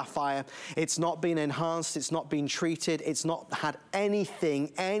real sapphire. It's not been enhanced, it's not been treated, it's not had anything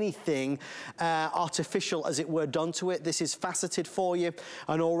artificial, as it were, done to it. This is faceted for you,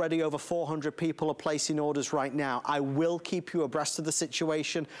 and already over 400 people are placing orders right now. I will keep you abreast of the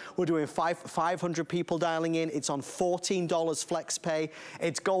situation. We're doing 500 people dialing in. It's on $14 flex pay.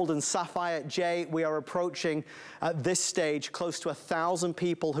 It's golden sapphire. Jay, we are approaching at this stage close to 1,000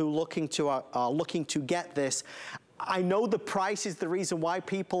 people who are looking to get this. I know the price is the reason why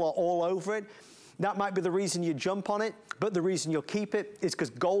people are all over it. That might be the reason you jump on it, but the reason you'll keep it is because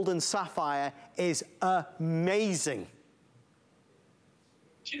golden sapphire is amazing.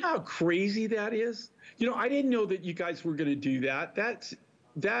 Do you know how crazy that is? You know, I didn't know that you guys were going to do that.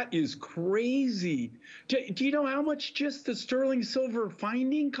 That is crazy. Do you know how much just the sterling silver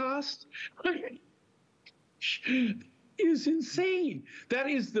finding cost? Is insane. That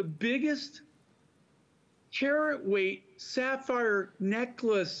is the biggest carat weight sapphire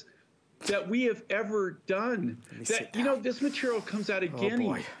necklace that we have ever done. That, you know, this material comes out of Guinea.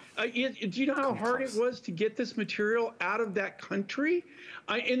 Boy. Do you know how hard it was to get this material out of that country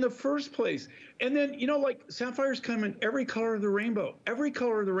in the first place? And then, you know, like sapphires come in every color of the rainbow, every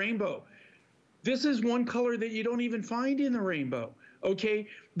color of the rainbow. This is one color that you don't even find in the rainbow. Okay,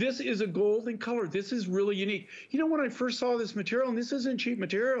 this is a golden color. This is really unique. You know, when I first saw this material, and this isn't cheap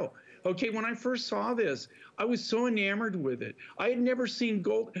material, okay, when I first saw this, I was so enamored with it. I had never seen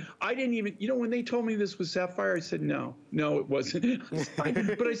gold. I didn't even, you know, when they told me this was sapphire, I said, no, it wasn't.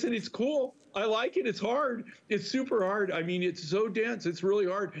 But I said, it's cool. I like it. It's hard. It's super hard. I mean, it's so dense. It's really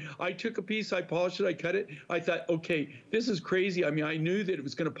hard. I took a piece, I polished it, I cut it. I thought, okay, this is crazy. I mean, I knew that it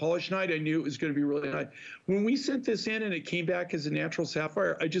was going to polish night. I knew it was going to be really nice. When we sent this in and it came back as a natural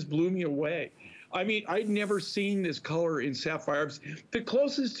sapphire, it just blew me away. I mean, I'd never seen this color in sapphire. The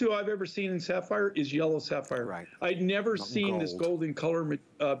closest to I've ever seen in sapphire is yellow sapphire. Right. I'd never seen this golden color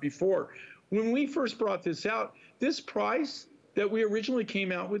before. When we first brought this out, this price that we originally came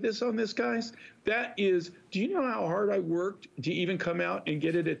out with this on this, guys, that is, do you know how hard I worked to even come out and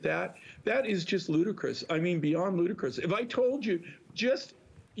get it at that? That is just ludicrous. I mean, beyond ludicrous. If I told you just,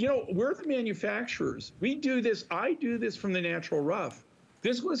 you know, we're the manufacturers. We do this, I do this from the natural rough.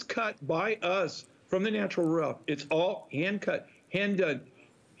 This was cut by us from the natural rough. It's all hand cut, hand done,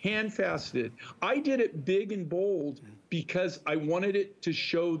 hand faceted. I did it big and bold because I wanted it to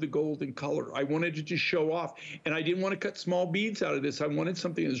show the golden color. I wanted it to show off. And I didn't want to cut small beads out of this. I wanted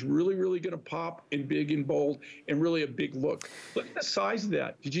something that's really, really going to pop and big and bold and really a big look. Look at the size of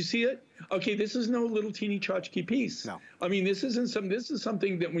that. Did you see it? Okay, this is no little teeny tchotchke piece. No. I mean, this is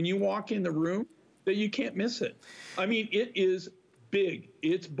something that when you walk in the room, that you can't miss it. I mean, it is big,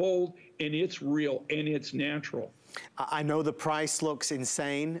 it's bold, and it's real, and it's natural. I know the price looks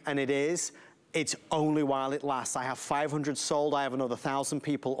insane, and it is. It's only while it lasts. I have 500 sold. I have another 1,000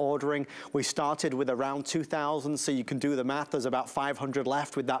 people ordering. We started with around 2,000, so you can do the math. There's about 500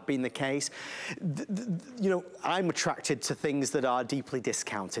 left, with that being the case. You know, I'm attracted to things that are deeply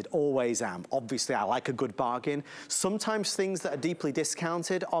discounted. Always am. Obviously, I like a good bargain. Sometimes things that are deeply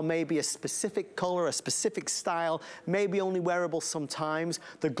discounted are maybe a specific color, a specific style, maybe only wearable sometimes.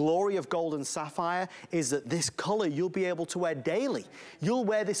 The glory of gold and sapphire is that this color you'll be able to wear daily. You'll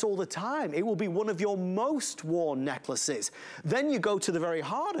wear this all the time. It will be one of your most worn necklaces. Then you go to the very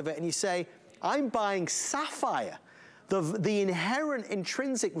heart of it and you say, I'm buying sapphire. The inherent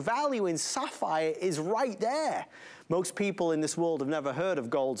intrinsic value in sapphire is right there. Most people in this world have never heard of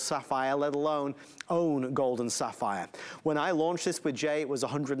gold sapphire, let alone own gold and sapphire. When I launched this with Jay, it was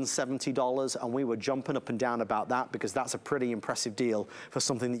 $170, and we were jumping up and down about that because that's a pretty impressive deal for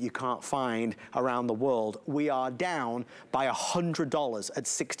something that you can't find around the world. We are down by $100 at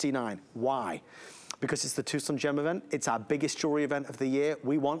 $69. Why? Because it's the Tucson Gem event. It's our biggest jewelry event of the year.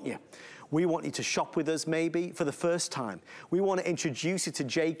 We want you. We want you to shop with us maybe for the first time. We want to introduce you to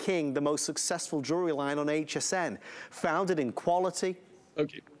Jay King, the most successful jewelry line on HSN. Founded in quality,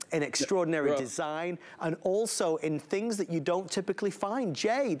 in extraordinary design, and also in things that you don't typically find.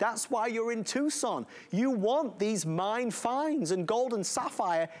 Jay, that's why you're in Tucson. You want these mine finds, and gold and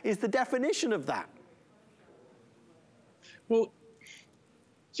sapphire is the definition of that. Well,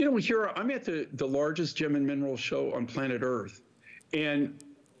 you know, here I'm at the largest gem and mineral show on planet Earth. And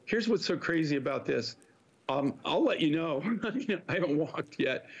here's what's so crazy about this. I'll let you know, I haven't walked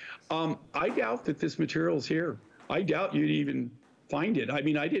yet. I doubt that this material is here. I doubt you'd even find it. I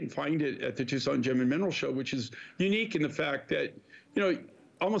mean, I didn't find it at the Tucson Gem and Mineral Show, which is unique in the fact that, you know,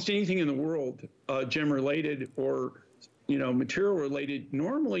 almost anything in the world, gem related or, you know, material related,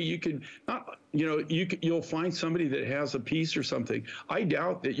 normally you could not, you know, you'll find somebody that has a piece or something. I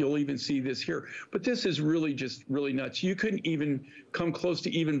doubt that you'll even see this here, but this is really just really nuts. You couldn't even come close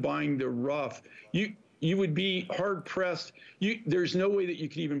to even buying the rough. You would be hard pressed. There's no way that you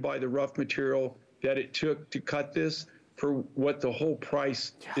could even buy the rough material that it took to cut this for what the whole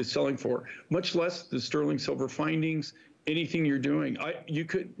price is selling for, much less the sterling silver findings, anything you're doing. You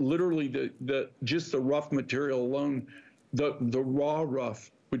could literally, just the rough material alone, the raw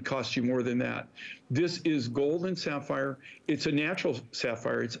rough would cost you more than that. This is gold and sapphire. It's a natural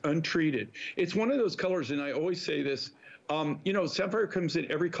sapphire. It's untreated. It's one of those colors, and I always say this, you know, sapphire comes in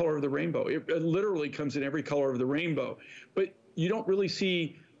every color of the rainbow. It literally comes in every color of the rainbow, but you don't really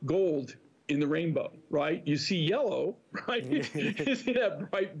see gold in the rainbow, right? You see yellow, right? You see that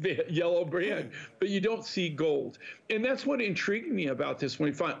bright yellow brand, but you don't see gold. And that's what intrigued me about this when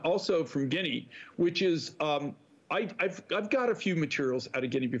we find also from Guinea, which is, I've got a few materials out of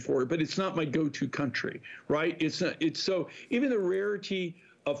Guinea before, but it's not my go-to country, right? It's not, it's so, even the rarity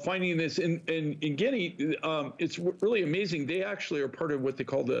of finding this in Guinea, it's really amazing. They actually are part of what they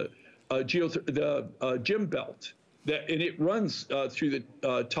call the gem belt. And it runs through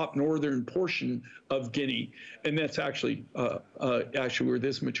the top northern portion of Guinea, and that's actually where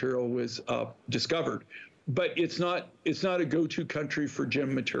this material was discovered. But it's not a go-to country for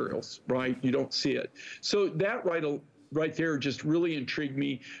gem materials, right? You don't see it. So that right there just really intrigued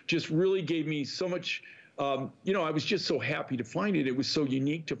me. Just really gave me so much. You know, I was just so happy to find it. It was so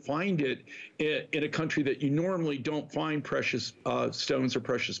unique to find it in a country that you normally don't find precious stones or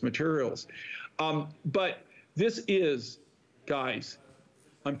precious materials. But this is, guys,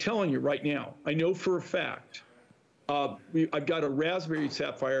 I'm telling you right now, I know for a fact, I've got a raspberry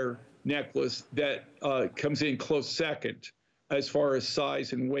sapphire necklace that comes in close second as far as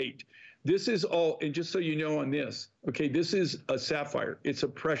size and weight. This is all, and just so you know on this, okay, this is a sapphire. It's a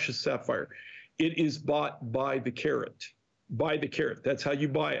precious sapphire. It is bought by the carat. By the carat. That's how you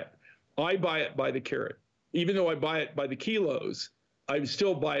buy it. I buy it by the carat. Even though I buy it by the kilos, I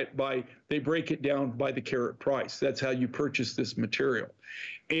still buy it by, they break it down by the carat price. That's how you purchase this material.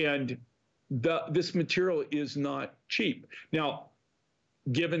 And this material is not cheap. Now,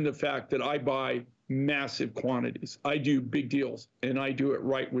 given the fact that I buy massive quantities, I do big deals, and I do it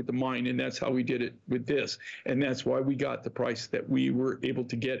right with the mine, and that's how we did it with this. And that's why we got the price that we were able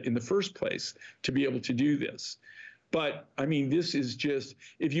to get in the first place to be able to do this. But I mean, this is just,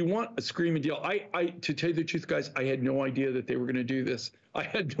 if you want a screaming deal, to tell you the truth, guys, I had no idea that they were going to do this. I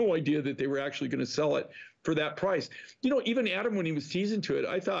had no idea that they were actually going to sell it for that price. You know, even Adam, when he was teasing to it,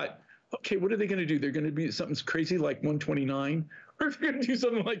 I thought, okay, what are they going to do? They're going to be something crazy like 129, or they're going to do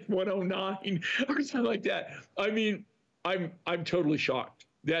something like 109 or something like that. I mean, I'm totally shocked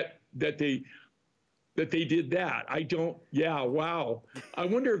that they did that. I don't, yeah, wow. I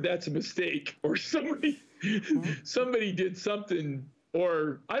wonder if that's a mistake or somebody did something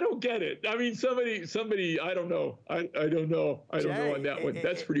or I don't get it. I mean, somebody, I don't know. I don't know. I don't know on that one.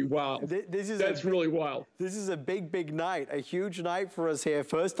 That's pretty wild. That's really wild. This is a big, big night, a huge night for us here.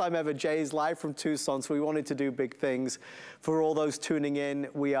 First time ever Jay's live from Tucson, so we wanted to do big things. For all those tuning in,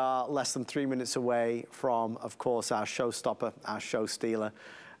 we are less than 3 minutes away from, of course, our showstopper, our show stealer.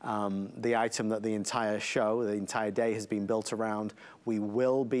 The item that the entire show, the entire day has been built around. We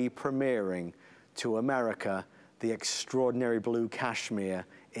will be premiering to America the extraordinary blue cashmere.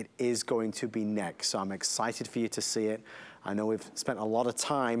 It is going to be next, so I'm excited for you to see it. I know we've spent a lot of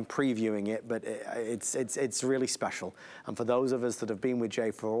time previewing it, but it's really special. And for those of us that have been with Jay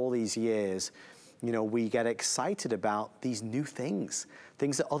for all these years, you know, we get excited about these new things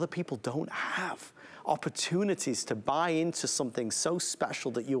that other people don't have. Opportunities to buy into something so special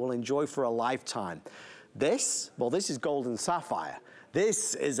that you will enjoy for a lifetime. This is gold and sapphire.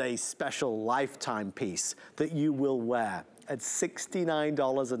 This is a special lifetime piece that you will wear at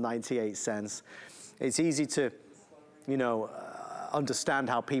 $69.98. It's easy to, you know, understand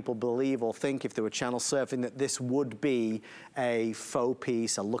how people believe or think if they were channel surfing that this would be a faux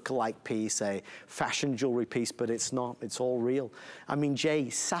piece, a look-alike piece, a fashion jewelry piece, but it's not. It's all real. I mean, Jay,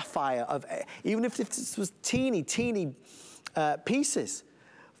 sapphire, even if this was teeny pieces,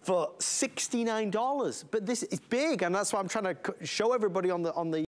 for $69, but this is big, and that's why I'm trying to show everybody on the